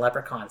fairies and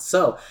leprechauns,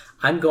 so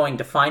I'm going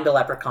to find a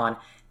leprechaun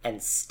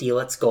and steal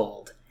its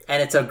gold.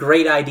 And it's a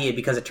great idea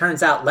because it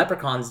turns out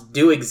leprechauns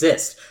do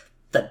exist.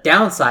 The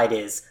downside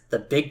is, the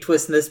big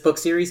twist in this book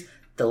series,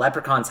 the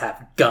leprechauns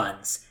have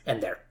guns,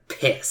 and they're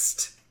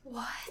pissed.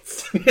 What?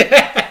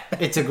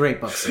 It's a great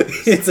book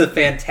series. It's a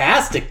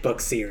fantastic book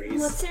series.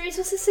 What series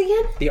was this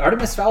again? The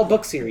Artemis Fowl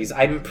book series.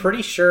 I'm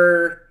pretty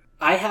sure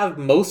I have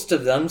most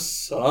of them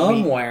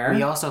somewhere.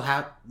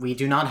 We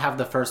do not have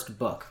the first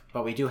book,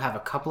 but we do have a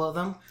couple of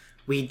them.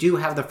 We do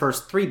have the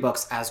first 3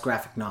 books as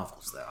graphic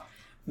novels, though.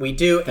 We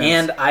do,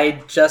 and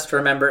I just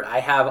remembered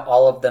I have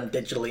all of them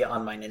digitally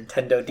on my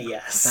Nintendo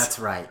DS. That's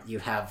right. You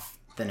have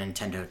the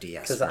Nintendo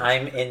DS. because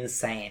I'm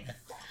insane.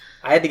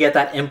 I had to get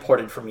that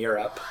imported from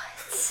Europe.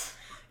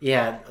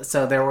 Yeah,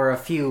 so there were a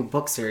few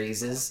book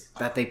series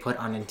that they put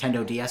on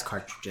Nintendo DS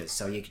cartridges,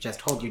 so you could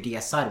just hold your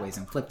DS sideways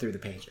and flip through the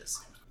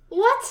pages.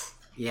 What?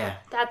 Yeah.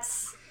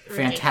 That's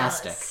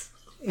Fantastic. ridiculous.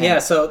 Yeah,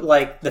 so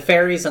like the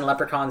fairies and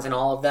leprechauns and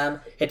all of them,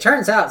 it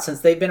turns out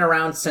since they've been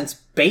around since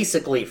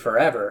basically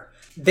forever,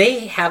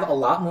 they have a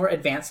lot more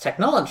advanced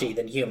technology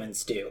than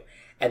humans do.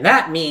 And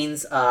that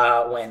means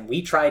when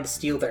we try to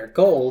steal their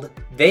gold,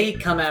 they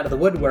come out of the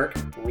woodwork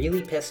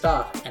really pissed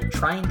off and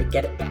trying to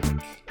get it back.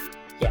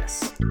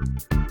 Yes.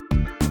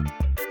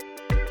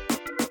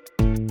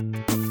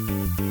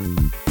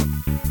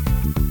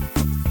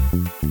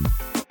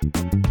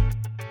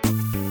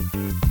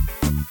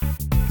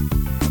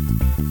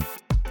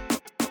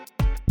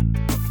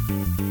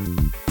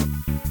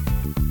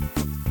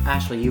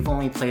 Ashley, you've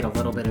only played a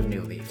little bit of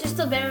New Leaf. Just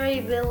a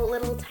very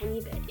little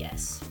tiny bit,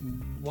 yes.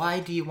 Why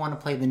do you want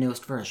to play the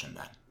newest version,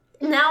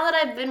 then? Now that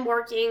I've been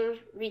working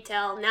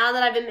retail, now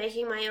that I've been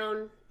making my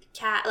own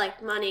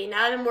money,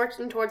 now that I've been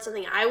working towards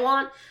something I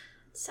want,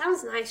 it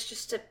sounds nice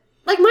just to...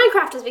 Like,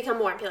 Minecraft has become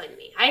more appealing to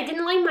me. I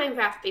didn't like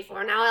Minecraft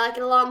before, now I like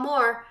it a lot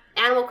more.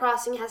 Animal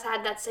Crossing has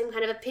had that same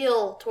kind of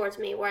appeal towards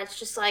me, where it's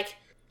just like,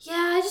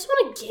 yeah, I just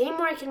want a game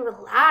where I can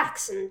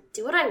relax and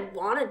do what I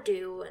want to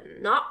do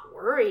and not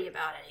worry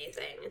about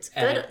anything. It's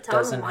good And it to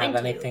doesn't unwind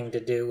have you. anything to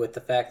do with the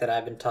fact that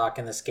I've been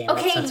talking this game up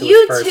Okay, since it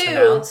you was first too.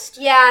 announced.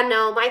 Yeah,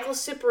 no, Michael's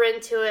super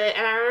into it,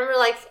 and I remember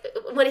like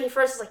when he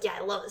first was like, "Yeah,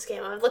 I love this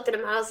game." I looked at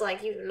him, and I was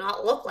like, "You do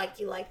not look like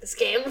you like this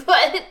game,"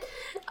 but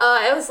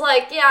it was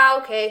like, "Yeah,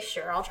 okay,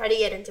 sure, I'll try to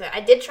get into it."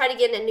 I did try to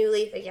get into New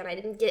Leaf again. I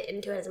didn't get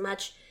into it as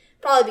much,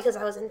 probably because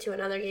I was into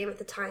another game at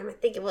the time. I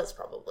think it was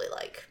probably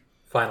like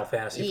Final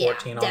Fantasy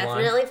XIV online.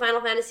 definitely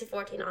Final Fantasy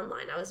XIV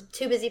online. I was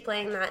too busy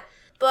playing that.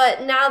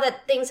 But now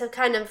that things have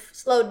kind of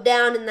slowed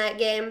down in that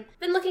game, I've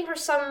been looking for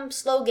some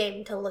slow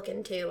game to look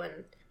into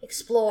and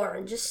explore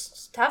and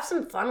just have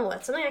some fun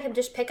with. Something I can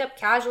just pick up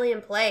casually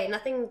and play.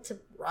 Nothing to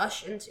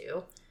rush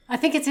into. I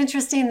think it's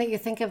interesting that you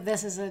think of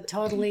this as a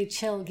totally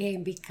chill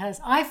game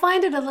because I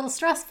find it a little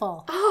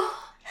stressful.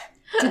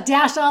 To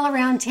dash all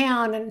around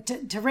town and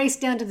to race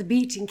down to the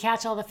beach and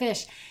catch all the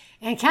fish.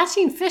 And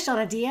catching fish on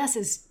a DS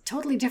is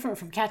totally different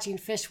from catching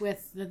fish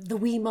with the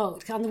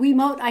Wiimote. On the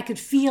Wiimote, I could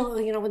feel,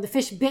 when the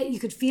fish bit, you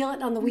could feel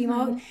it on the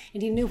Wiimote,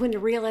 and you knew when to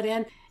reel it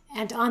in.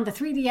 And on the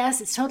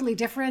 3DS, it's totally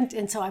different,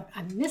 and so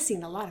I'm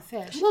missing a lot of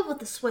fish. Well, with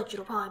the Switch,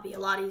 it'll probably be a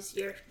lot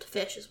easier to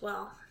fish as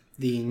well.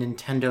 The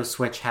Nintendo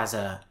Switch has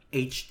a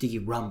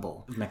HD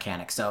rumble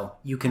mechanic, so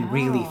you can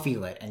really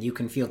feel it, and you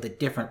can feel the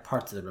different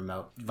parts of the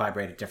remote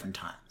vibrate at different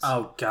times.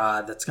 Oh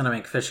god, that's gonna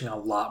make fishing a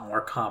lot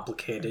more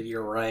complicated.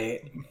 You're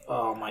right.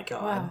 Oh my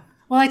god. Wow.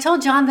 Well, I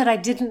told John that I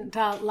didn't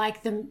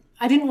like them.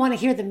 I didn't want to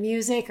hear the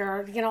music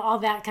or, all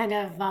that kind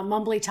of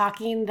mumbly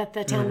talking that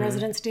the town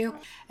residents do.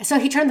 So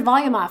he turned the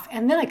volume off,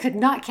 and then I could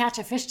not catch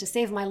a fish to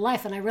save my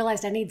life, and I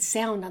realized I need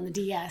sound on the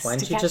DS. Why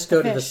don't you catch just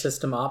go to the fish.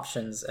 system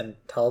options and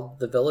tell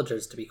the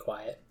villagers to be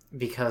quiet?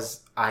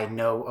 Because I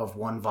know of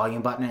one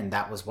volume button, and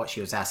that was what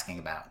she was asking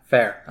about.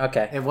 Fair.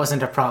 Okay. It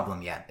wasn't a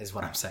problem yet, is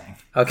what I'm saying.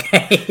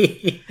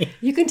 Okay.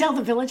 You can tell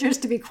the villagers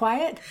to be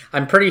quiet?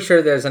 I'm pretty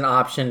sure there's an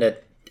option to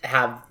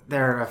have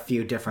There are a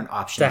few different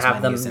options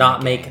when them using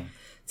not the make game.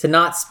 to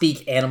not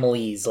speak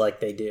animalese like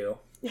they do.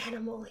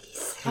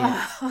 Animalese.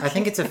 I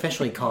think it's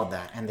officially called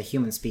that, and the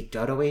humans speak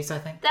Dodoese, I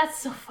think. That's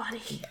so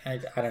funny. I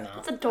don't know.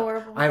 It's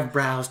adorable. I've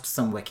browsed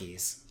some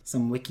wikis,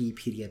 some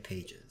Wikipedia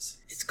pages.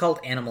 It's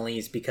called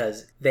Animalese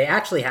because they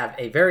actually have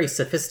a very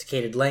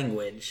sophisticated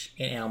language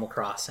in Animal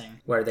Crossing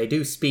where they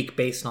do speak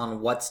based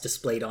on what's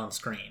displayed on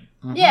screen.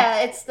 Yeah,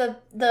 it's the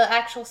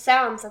actual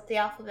sounds of the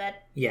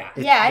alphabet. Yeah.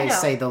 Yeah, I They know.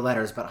 say the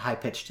letters, but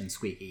high-pitched and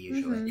squeaky,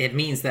 usually. It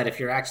means that if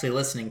you're actually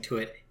listening to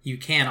it, you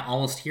can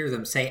almost hear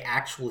them say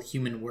actual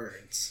human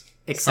words.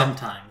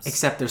 Sometimes.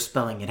 Except they're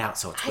spelling it out,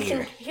 so it's I can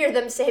weird. hear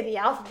them say the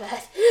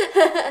alphabet.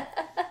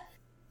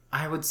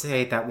 I would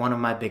say that one of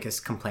my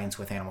biggest complaints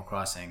with Animal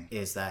Crossing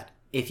is that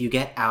if you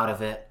get out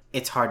of it,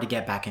 it's hard to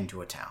get back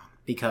into a town.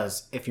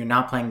 Because if you're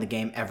not playing the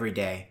game every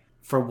day,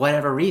 for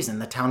whatever reason,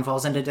 the town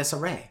falls into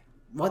disarray.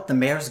 What, the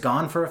mayor's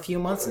gone for a few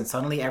months and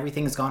suddenly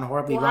everything's gone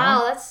horribly Wow,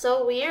 wrong? that's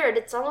so weird.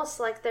 It's almost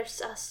like there's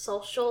a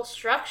social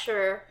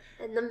structure,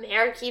 and the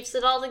mayor keeps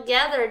it all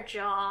together,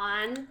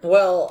 John.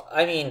 Well,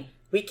 I mean,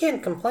 we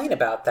can't complain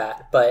about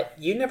that, but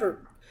you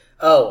never...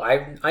 Oh,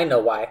 I know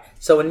why.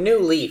 So in New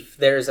Leaf,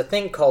 there's a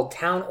thing called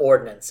town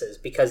ordinances.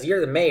 Because you're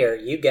the mayor,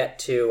 you get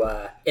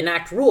to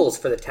enact rules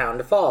for the town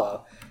to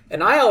follow.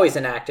 And I always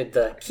enacted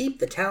the Keep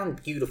the Town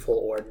Beautiful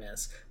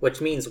ordinance, which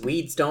means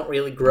weeds don't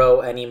really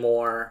grow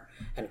anymore,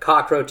 and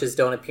cockroaches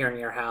don't appear in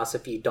your house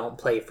if you don't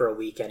play for a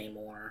week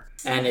anymore.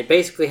 And it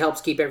basically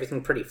helps keep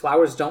everything pretty.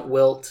 Flowers don't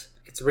wilt.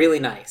 It's really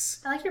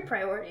nice. I like your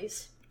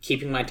priorities.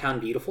 Keeping my town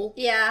beautiful?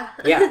 Yeah.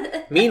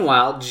 Yeah.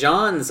 Meanwhile,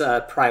 John's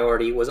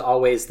priority was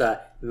always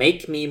the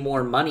make me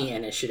more money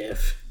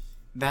initiative.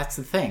 That's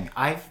the thing.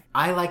 I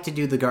like to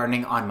do the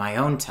gardening on my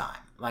own time.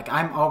 Like,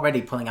 I'm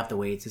already pulling up the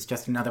weeds. It's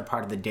just another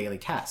part of the daily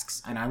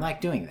tasks, and I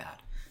like doing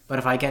that. But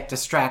if I get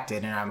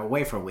distracted and I'm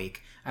away for a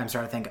week, I'm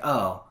starting to think,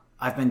 oh,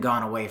 I've been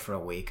gone away for a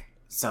week,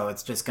 so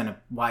it's just gonna,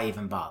 why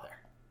even bother?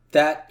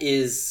 That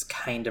is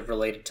kind of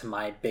related to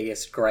my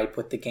biggest gripe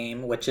with the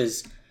game, which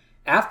is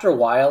after a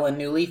while in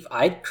New Leaf,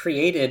 I'd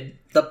created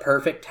the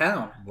perfect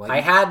town. What? I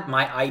had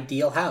my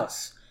ideal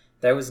house.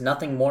 There was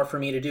nothing more for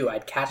me to do.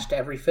 I'd catched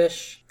every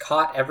fish,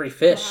 caught every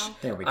fish. Wow.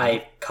 There we go.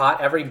 I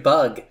caught every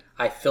bug.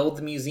 I filled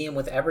the museum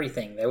with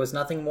everything. There was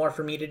nothing more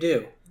for me to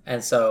do.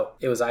 And so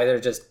it was either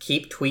just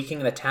keep tweaking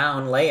the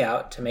town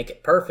layout to make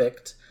it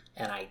perfect,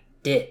 and I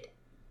did.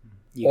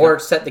 Or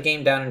set the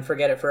game down and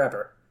forget it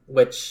forever,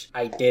 which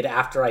I did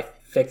after I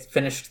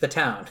finished the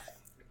town.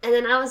 And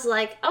then I was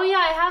like, oh yeah,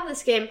 I have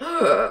this game.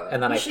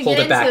 And then You I should pulled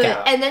get it back into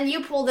out. And then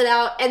you pulled it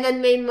out and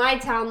then made my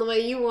town the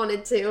way you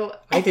wanted to.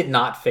 I did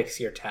not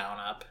fix your town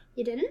up.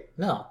 You didn't?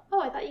 No.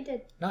 Oh, I thought you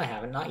did. No, I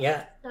haven't. Not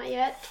yet. Not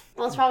yet.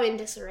 Well, it's probably in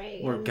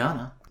disarray. We're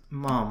gonna.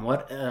 Mom,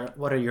 what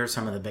are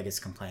some of the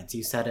biggest complaints?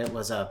 You said it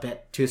was a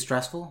bit too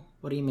stressful?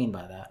 What do you mean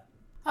by that?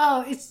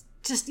 Oh, it's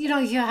just, you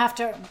have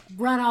to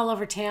run all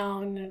over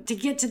town. To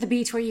get to the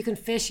beach where you can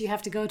fish, you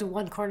have to go to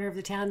one corner of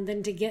the town.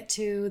 Then to get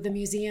to the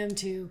museum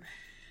to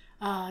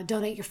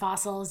donate your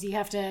fossils, you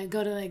have to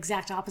go to the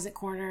exact opposite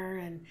corner.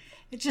 And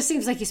it just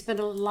seems like you spend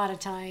a lot of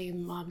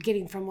time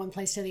getting from one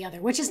place to the other,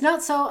 which is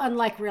not so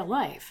unlike real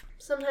life.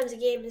 Sometimes a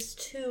game is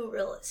too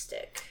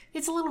realistic.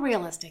 It's a little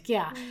realistic,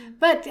 yeah.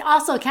 But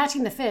also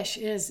catching the fish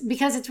is,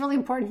 because it's really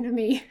important to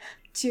me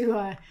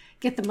to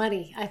get the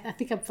money. I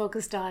think I'm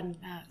focused on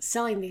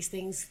selling these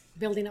things,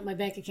 building up my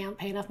bank account,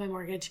 paying off my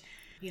mortgage,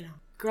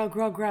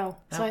 grow.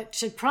 So I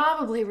should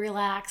probably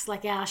relax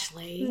like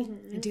Ashley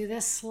and do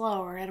this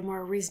slower at a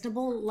more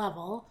reasonable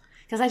level.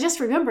 Because I just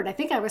remembered, I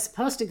think I was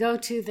supposed to go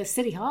to the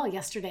city hall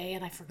yesterday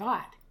and I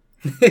forgot.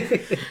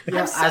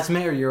 Yeah, as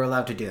mayor, you're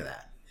allowed to do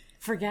that.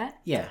 Forget?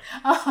 Yeah.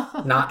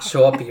 Not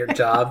show up at your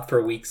job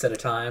for weeks at a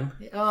time.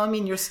 Oh, I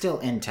mean, you're still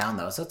in town,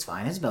 though, so it's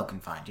fine. Isabel can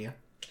find you.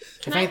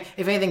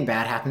 If anything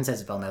bad happens,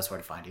 Isabel knows where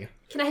to find you.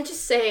 Can I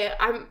just say,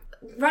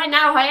 right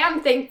now I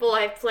am thankful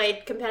I've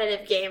played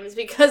competitive games,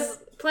 because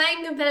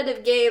playing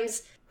competitive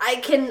games, I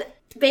can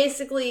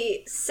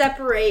basically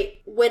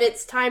separate when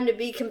it's time to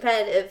be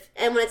competitive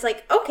and when it's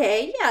like,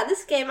 okay, yeah,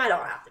 this game I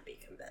don't have to be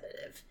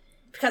competitive,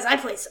 because I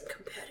play some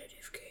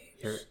competitive games.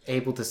 You're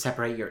able to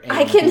separate your A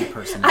I and B can.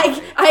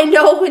 personality. I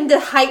know when to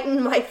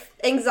heighten my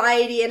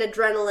anxiety and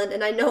adrenaline,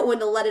 and I know when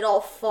to let it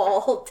all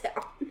fall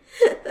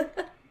down.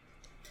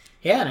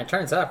 Yeah, and it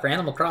turns out for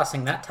Animal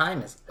Crossing, that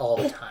time is all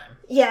the time.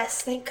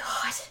 Yes, thank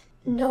God.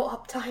 No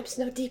uptimes,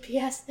 no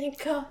DPS,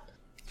 thank God.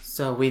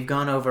 So we've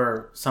gone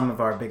over some of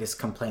our biggest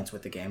complaints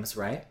with the games,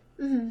 right?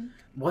 Mm-hmm.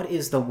 What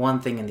is the one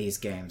thing in these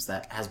games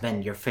that has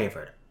been your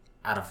favorite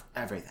out of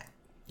everything?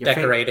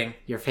 Decorating.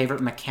 Your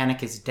favorite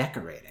mechanic is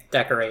decorating.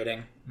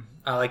 Decorating.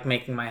 I like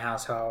making my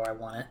house how I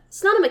want it.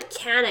 It's not a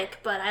mechanic,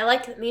 but I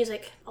like the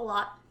music a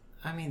lot.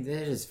 I mean, it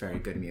is very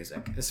good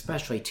music,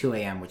 especially 2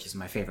 a.m., which is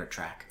my favorite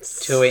track.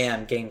 2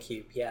 a.m.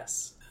 GameCube,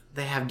 yes.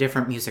 They have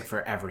different music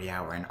for every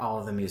hour, and all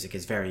of the music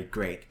is very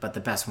great, but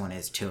the best one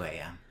is 2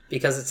 a.m.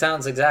 Because it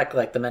sounds exactly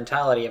like the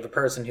mentality of a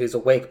person who's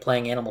awake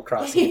playing Animal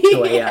Crossing at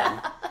 2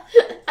 a.m.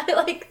 I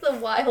like the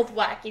wild,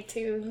 wacky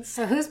tunes.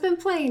 So who's been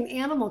playing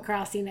Animal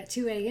Crossing at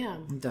 2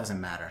 a.m.? It doesn't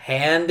matter.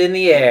 Hand in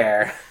the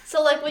air.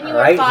 So, like, when you were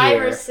Right 5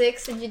 or here.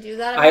 6, did you do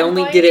that? At I one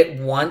only point? did it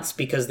once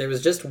because there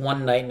was just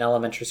one night in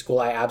elementary school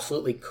I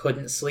absolutely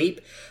couldn't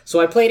sleep. So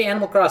I played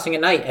Animal Crossing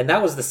at night, and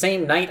that was the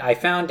same night I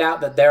found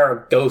out that there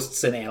are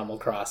ghosts in Animal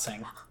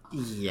Crossing.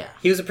 Yeah.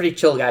 He was a pretty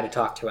chill guy to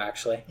talk to,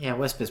 actually. Yeah,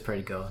 Wisp is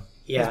pretty good.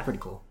 Yeah. It's pretty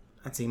cool.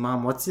 Let's see,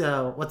 Mom,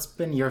 what's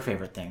been your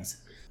favorite things?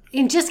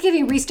 In just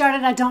getting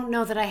restarted, I don't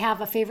know that I have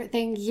a favorite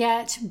thing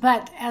yet,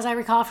 but as I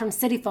recall from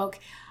City Folk,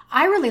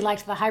 I really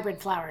liked the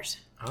hybrid flowers.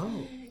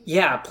 Oh.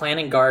 Yeah,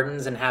 planting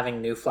gardens and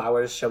having new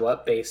flowers show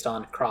up based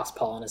on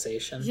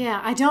cross-pollination.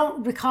 Yeah, I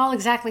don't recall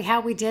exactly how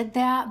we did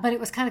that, but it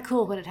was kind of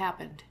cool when it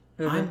happened.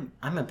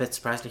 I'm a bit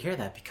surprised to hear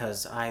that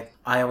because I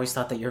always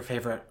thought that your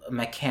favorite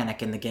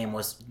mechanic in the game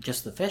was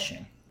just the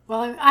fishing.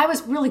 Well, I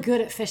was really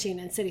good at fishing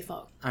in City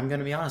Folk. I'm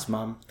gonna be honest,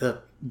 Mom.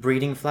 The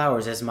breeding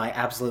flowers is my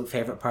absolute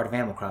favorite part of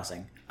Animal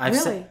Crossing.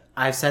 Really?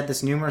 I've said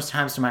this numerous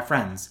times to my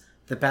friends.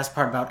 The best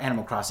part about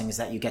Animal Crossing is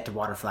that you get to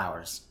water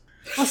flowers.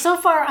 Well, so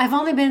far, I've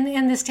only been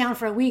in this town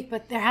for a week,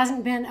 but there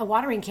hasn't been a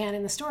watering can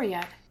in the store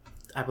yet.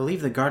 I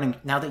believe the gardening,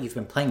 now that you've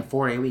been playing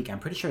for a week, I'm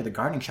pretty sure the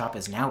gardening shop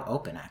is now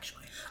open,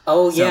 actually.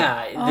 Oh,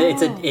 yeah.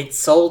 It's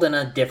sold in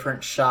a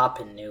different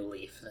shop in New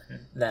Leaf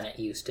than it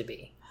used to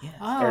be.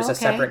 Oh, There's a okay.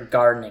 separate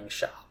gardening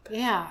shop.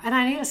 Yeah, and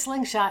I need a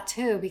slingshot,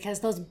 too, because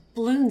those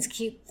balloons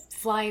keep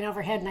flying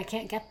overhead and I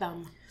can't get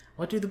them.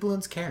 What do the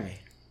balloons carry?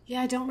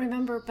 Yeah, I don't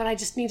remember, but I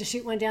just need to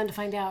shoot one down to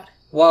find out.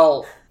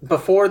 Well,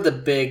 before the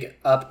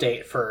big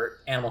update for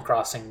Animal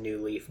Crossing New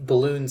Leaf,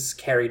 balloons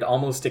carried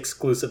almost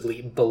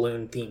exclusively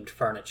balloon-themed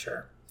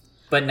furniture.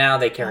 But now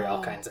they carry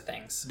all kinds of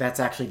things. That's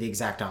actually the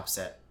exact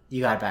opposite.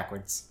 You got it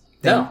backwards.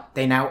 No.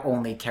 They now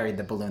only carry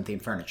the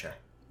balloon-themed furniture.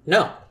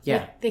 No.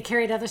 Yeah. They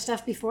carried other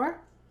stuff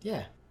before?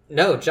 Yeah.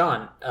 No,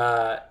 John.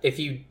 If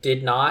you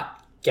did not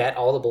get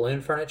all the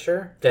balloon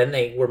furniture, then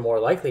they were more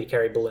likely to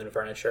carry balloon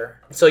furniture.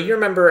 So you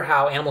remember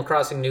how Animal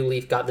Crossing New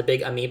Leaf got the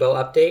big Amiibo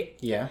update?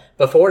 Yeah.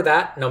 Before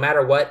that, no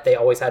matter what, they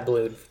always had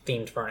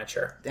balloon-themed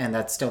furniture. And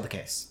that's still the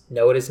case.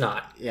 No, it is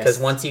not. Yes. Because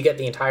once you get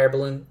the entire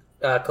balloon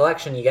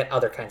collection, you get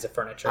other kinds of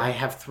furniture. I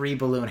have 3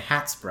 balloon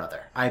hats,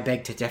 brother. I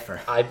beg to differ.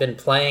 I've been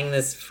playing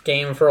this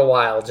game for a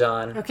while,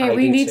 John. Okay, I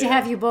we do need too. to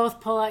have you both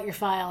pull out your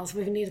files.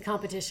 We need a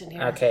competition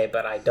here. Okay,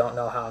 but I don't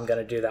know how I'm going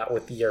to do that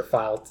with your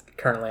file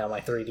currently on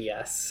my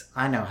 3DS.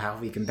 I know how.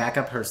 We can back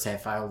up her save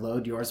file,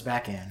 load yours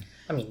back in.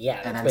 I mean, yeah,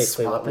 And that's then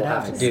basically swap what we'll it have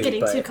out. to It's do. Getting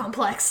but too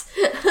complex.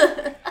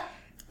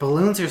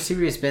 Balloons are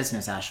serious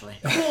business, Ashley.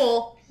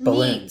 Cool.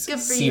 balloons, Neat.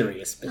 Good for you.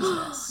 serious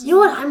business. You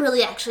know what I'm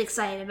really actually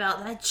excited about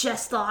that I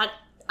just thought?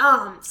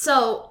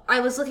 So I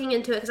was looking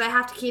into it because I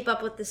have to keep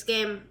up with this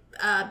game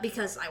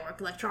because I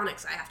work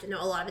electronics. I have to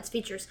know a lot of its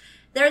features.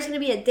 There's going to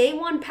be a day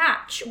one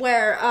patch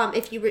where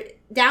if you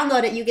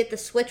download it, you get the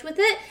Switch with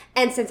it.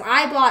 And since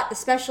I bought the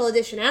special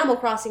edition Animal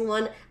Crossing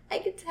one, I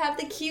get to have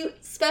the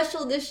cute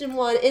special edition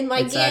one in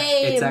my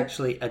game. It's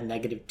actually a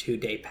negative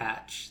 2-day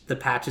patch. The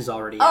patch is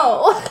already out.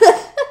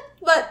 Oh,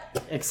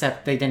 but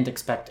Except they didn't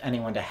expect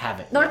anyone to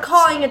have it. they're yet,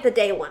 calling so- it the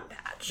day one patch.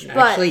 But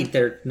Actually,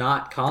 they're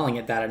not calling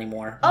it that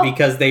anymore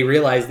because they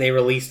realized they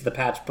released the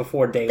patch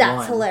before day that's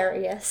one.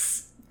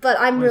 hilarious. But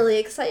I'm really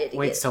excited to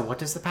Wait, get so what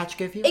does the patch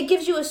give you? it.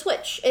 Gives you a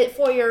Switch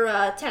for your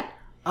 10.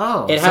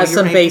 Oh, It so has you're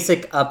some able-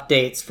 basic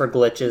updates for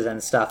glitches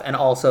and stuff, and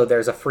also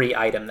there's a free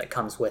item that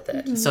comes with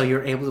it. So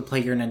you're able to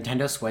play your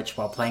Nintendo Switch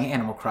while playing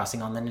Animal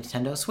Crossing on the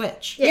Nintendo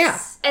Switch.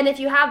 Yes. And if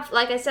you have,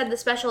 like I said, the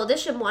special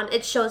edition one,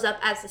 it shows up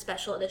as the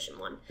special edition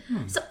one.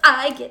 So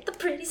I get the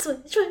pretty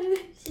Switch.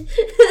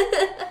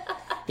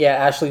 Yeah,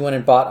 Ashley went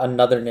and bought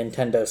another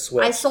Nintendo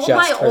Switch. I sold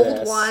just my for old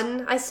this.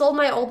 one. I sold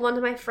my old one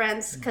to my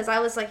friends because I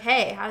was like,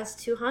 hey, how does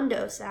 2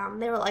 hundo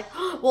sound? They were like,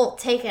 oh, well,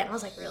 take it. And I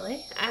was like,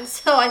 really? And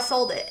so I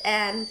sold it.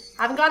 And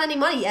I haven't got any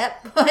money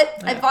yet,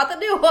 but I bought the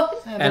new one.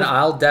 And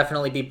I'll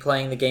definitely be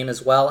playing the game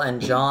as well,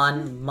 and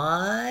John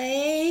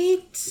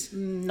might...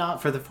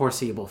 Not for the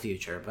foreseeable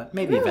future, but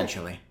maybe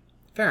eventually.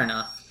 Fair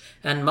enough.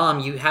 And Mom,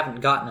 you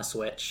haven't gotten a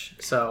Switch,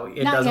 so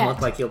it Not doesn't yet.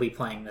 look like you'll be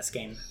playing this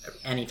game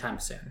anytime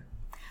soon.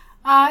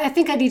 I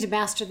think I need to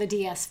master the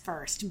DS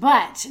first.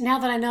 But now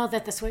that I know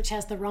that the Switch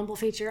has the Rumble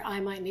feature, I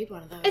might need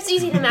one of those. It's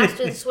easy to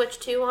master the Switch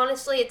too,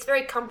 honestly. It's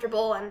very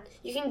comfortable, and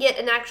you can get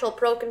an actual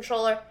Pro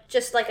controller,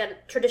 just like a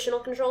traditional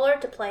controller,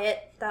 to play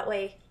it. That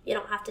way you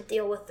don't have to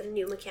deal with the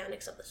new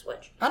mechanics of the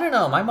Switch. I don't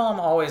know. My mom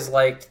always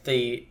liked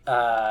the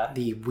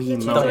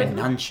Wiimote and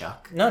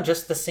nunchuck. No,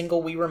 just the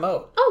single Wii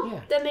remote. Oh,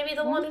 Yeah. then maybe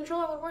the one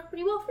controller would work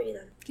pretty well for you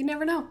then. You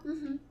never know.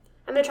 I'm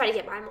gonna try to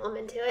get my mom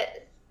into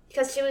it,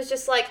 because she was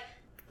just like,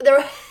 there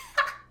were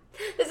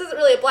this doesn't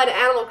really apply to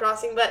Animal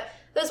Crossing, but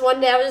there's one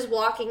day I was just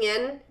walking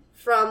in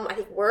from, I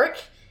think, work,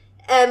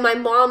 and my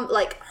mom,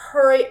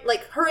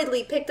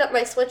 hurriedly picked up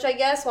my Switch, I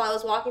guess, while I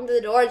was walking through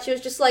the door, and she was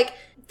just,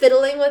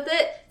 fiddling with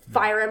it.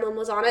 Fire Emblem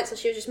was on it, so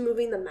she was just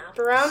moving the map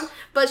around,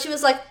 but she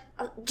was,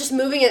 just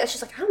moving it, and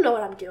she's like, I don't know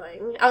what I'm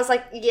doing. I was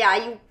like, yeah,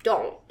 you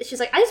don't. She's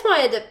like, I just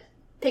wanted to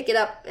pick it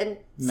up and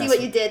see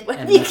what you did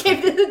when you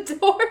came to the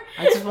door.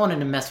 I just wanted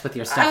to mess with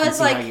your stuff and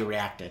see how you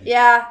reacted.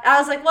 Yeah, I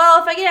was like,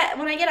 well,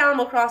 when I get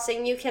Animal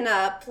Crossing, you can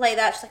play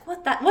that. She's like,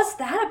 what's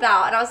that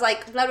about? And I was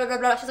like, blah, blah, blah,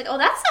 blah. She's like, oh,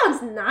 that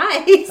sounds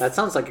nice. That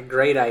sounds like a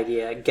great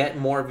idea. Get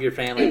more of your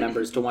family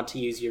members to want to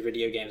use your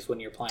video games when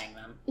you're playing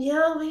them.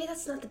 Yeah, maybe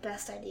that's not the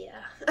best idea.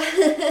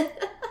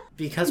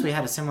 Because we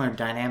had a similar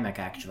dynamic,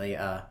 actually.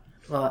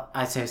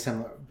 I'd say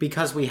similar.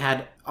 Because we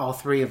had all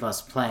three of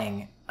us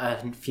playing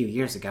a few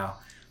years ago.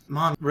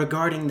 Mom,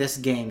 regarding this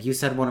game, you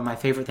said one of my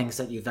favorite things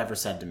that you've ever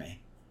said to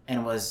me. And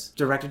it was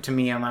directed to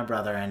me and my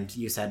brother, and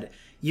you said,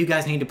 you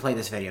guys need to play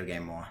this video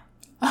game more.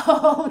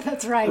 Oh,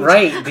 that's right.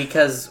 Right,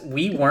 because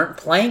we weren't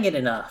playing it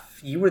enough.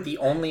 You were the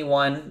only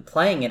one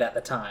playing it at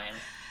the time.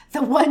 The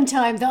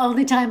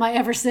only time I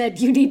ever said,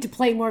 you need to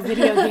play more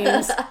video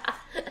games.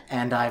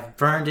 And I've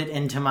burned it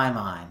into my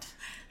mind.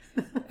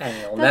 And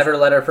you'll never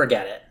let her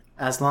forget it.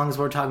 As long as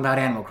we're talking about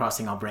Animal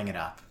Crossing, I'll bring it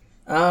up.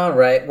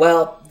 Alright,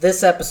 well,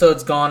 this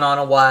episode's gone on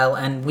a while,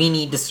 and we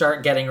need to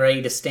start getting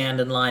ready to stand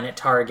in line at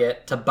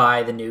Target to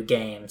buy the new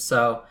game.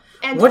 So,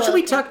 And what should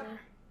we toilet talk... paper.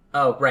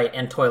 Oh, right,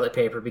 and toilet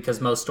paper, because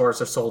most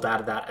stores are sold out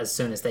of that as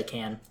soon as they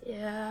can.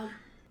 Yeah.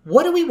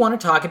 What do we want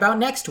to talk about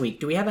next week?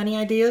 Do we have any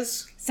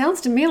ideas? Sounds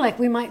to me like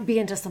we might be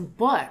into some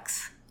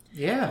books.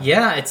 Yeah.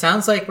 Yeah, it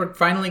sounds like we're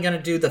finally going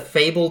to do the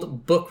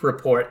Fabled Book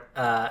Report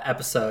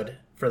episode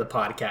for the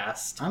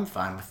podcast. I'm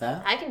fine with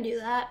that. I can do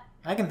that.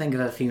 I can think of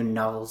a few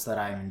novels that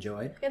I've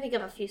enjoyed. I can think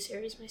of a few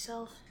series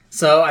myself.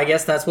 So I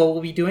guess that's what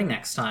we'll be doing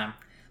next time.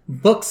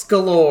 Books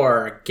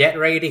galore. Get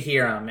ready to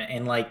hear them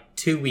in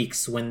 2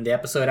 weeks when the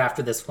episode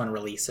after this one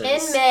releases.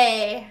 In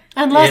May.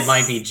 Unless It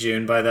might be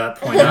June by that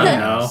point. I don't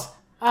know.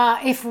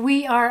 if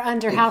we are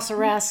under house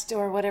arrest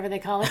or whatever they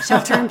call it,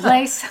 shelter in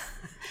place,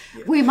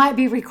 we might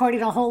be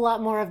recording a whole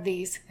lot more of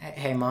these.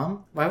 Hey,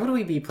 Mom, why would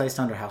we be placed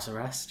under house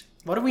arrest?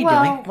 What are we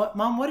Well- doing?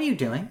 Mom, what are you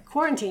doing?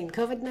 Quarantine,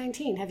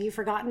 COVID-19. Have you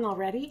forgotten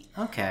already?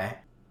 Okay.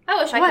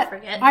 I wish I could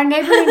forget. Our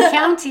neighboring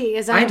county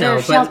is I under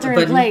know, shelter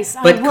in place.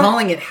 but We're-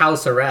 calling it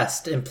house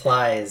arrest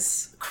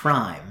implies...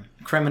 Crime.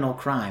 Criminal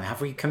crime. Have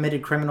we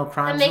committed criminal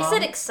crimes, That makes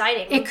Mom? it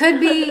exciting. It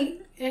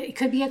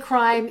could be a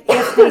crime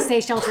if they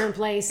say shelter in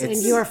place and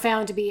It's- you are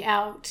found to be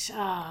out.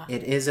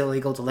 It is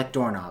illegal to lick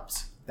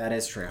doorknobs. That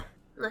is true.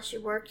 Unless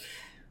you work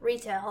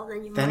retail,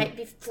 then you Then- might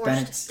be then forced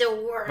to it's-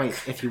 still work. Wait,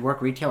 if you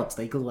work retail, it's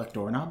legal to lick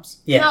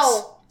doorknobs? Yes.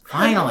 No.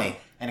 Finally!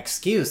 An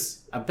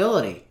excuse.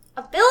 Ability.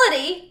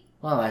 Ability?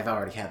 Well, I've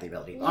already had the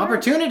ability.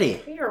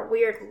 Opportunity! You're a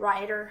weird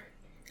writer.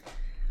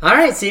 All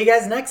right, see you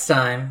guys next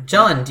time.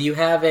 John, do you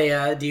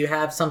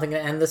have something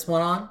to end this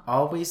one on?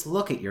 Always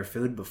look at your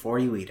food before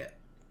you eat it.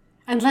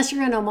 Unless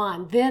you're in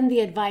Oman, then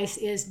the advice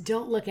is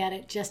don't look at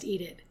it, just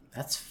eat it.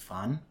 That's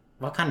fun.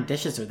 What kind of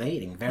dishes are they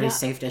eating? Very Yeah.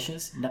 safe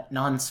dishes?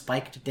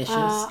 Non-spiked dishes?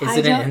 Is I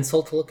it an don't-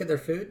 insult to look at their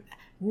food?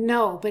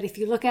 No, but if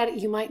you look at it,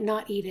 you might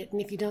not eat it.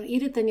 And if you don't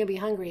eat it, then you'll be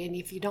hungry. And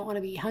if you don't want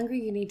to be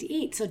hungry, you need to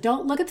eat. So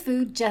don't look at the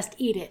food, just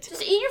eat it.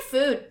 Just eat your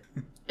food.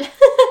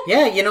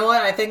 Yeah, you know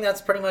what? I think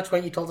that's pretty much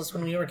what you told us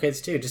when we were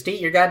kids, too. Just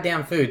eat your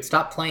goddamn food.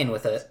 Stop playing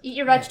with it. Eat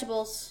your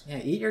vegetables. Yeah,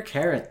 eat your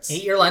carrots.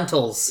 Eat your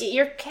lentils. Eat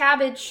your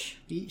cabbage.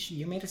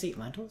 You made us eat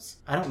lentils?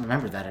 I don't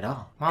remember that at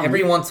all. Mom,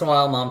 Every once in a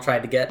while, Mom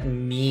tried to get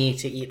me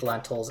to eat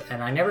lentils,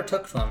 and I never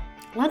took them.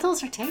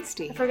 Lentils are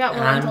tasty. I forgot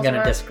what And I'm lentils gonna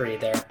were. disagree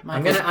there.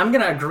 Michael- I'm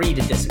gonna agree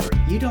to disagree.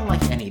 you don't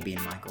like any bean,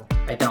 Michael.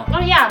 I don't. Oh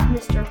yeah,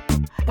 Mr.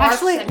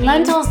 Actually, Barsetti.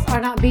 lentils are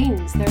not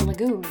beans, they're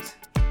legumes.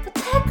 What the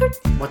heck are...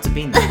 What's a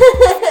bean then?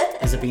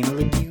 Is a bean a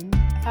legume?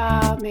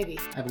 Maybe.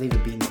 I believe a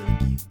bean's a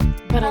legume.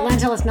 But a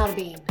lentil is not a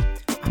bean.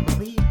 I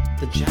believe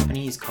the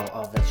Japanese call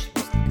all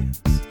vegetables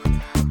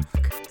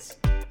legumes.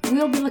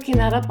 We'll be looking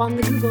that up on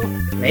the Google.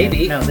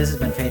 Maybe. No, this has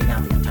been fading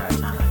out the entire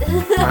time.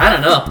 I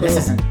don't know. This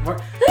isn't...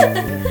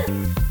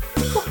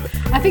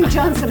 I think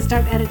John's going to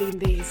start editing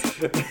these.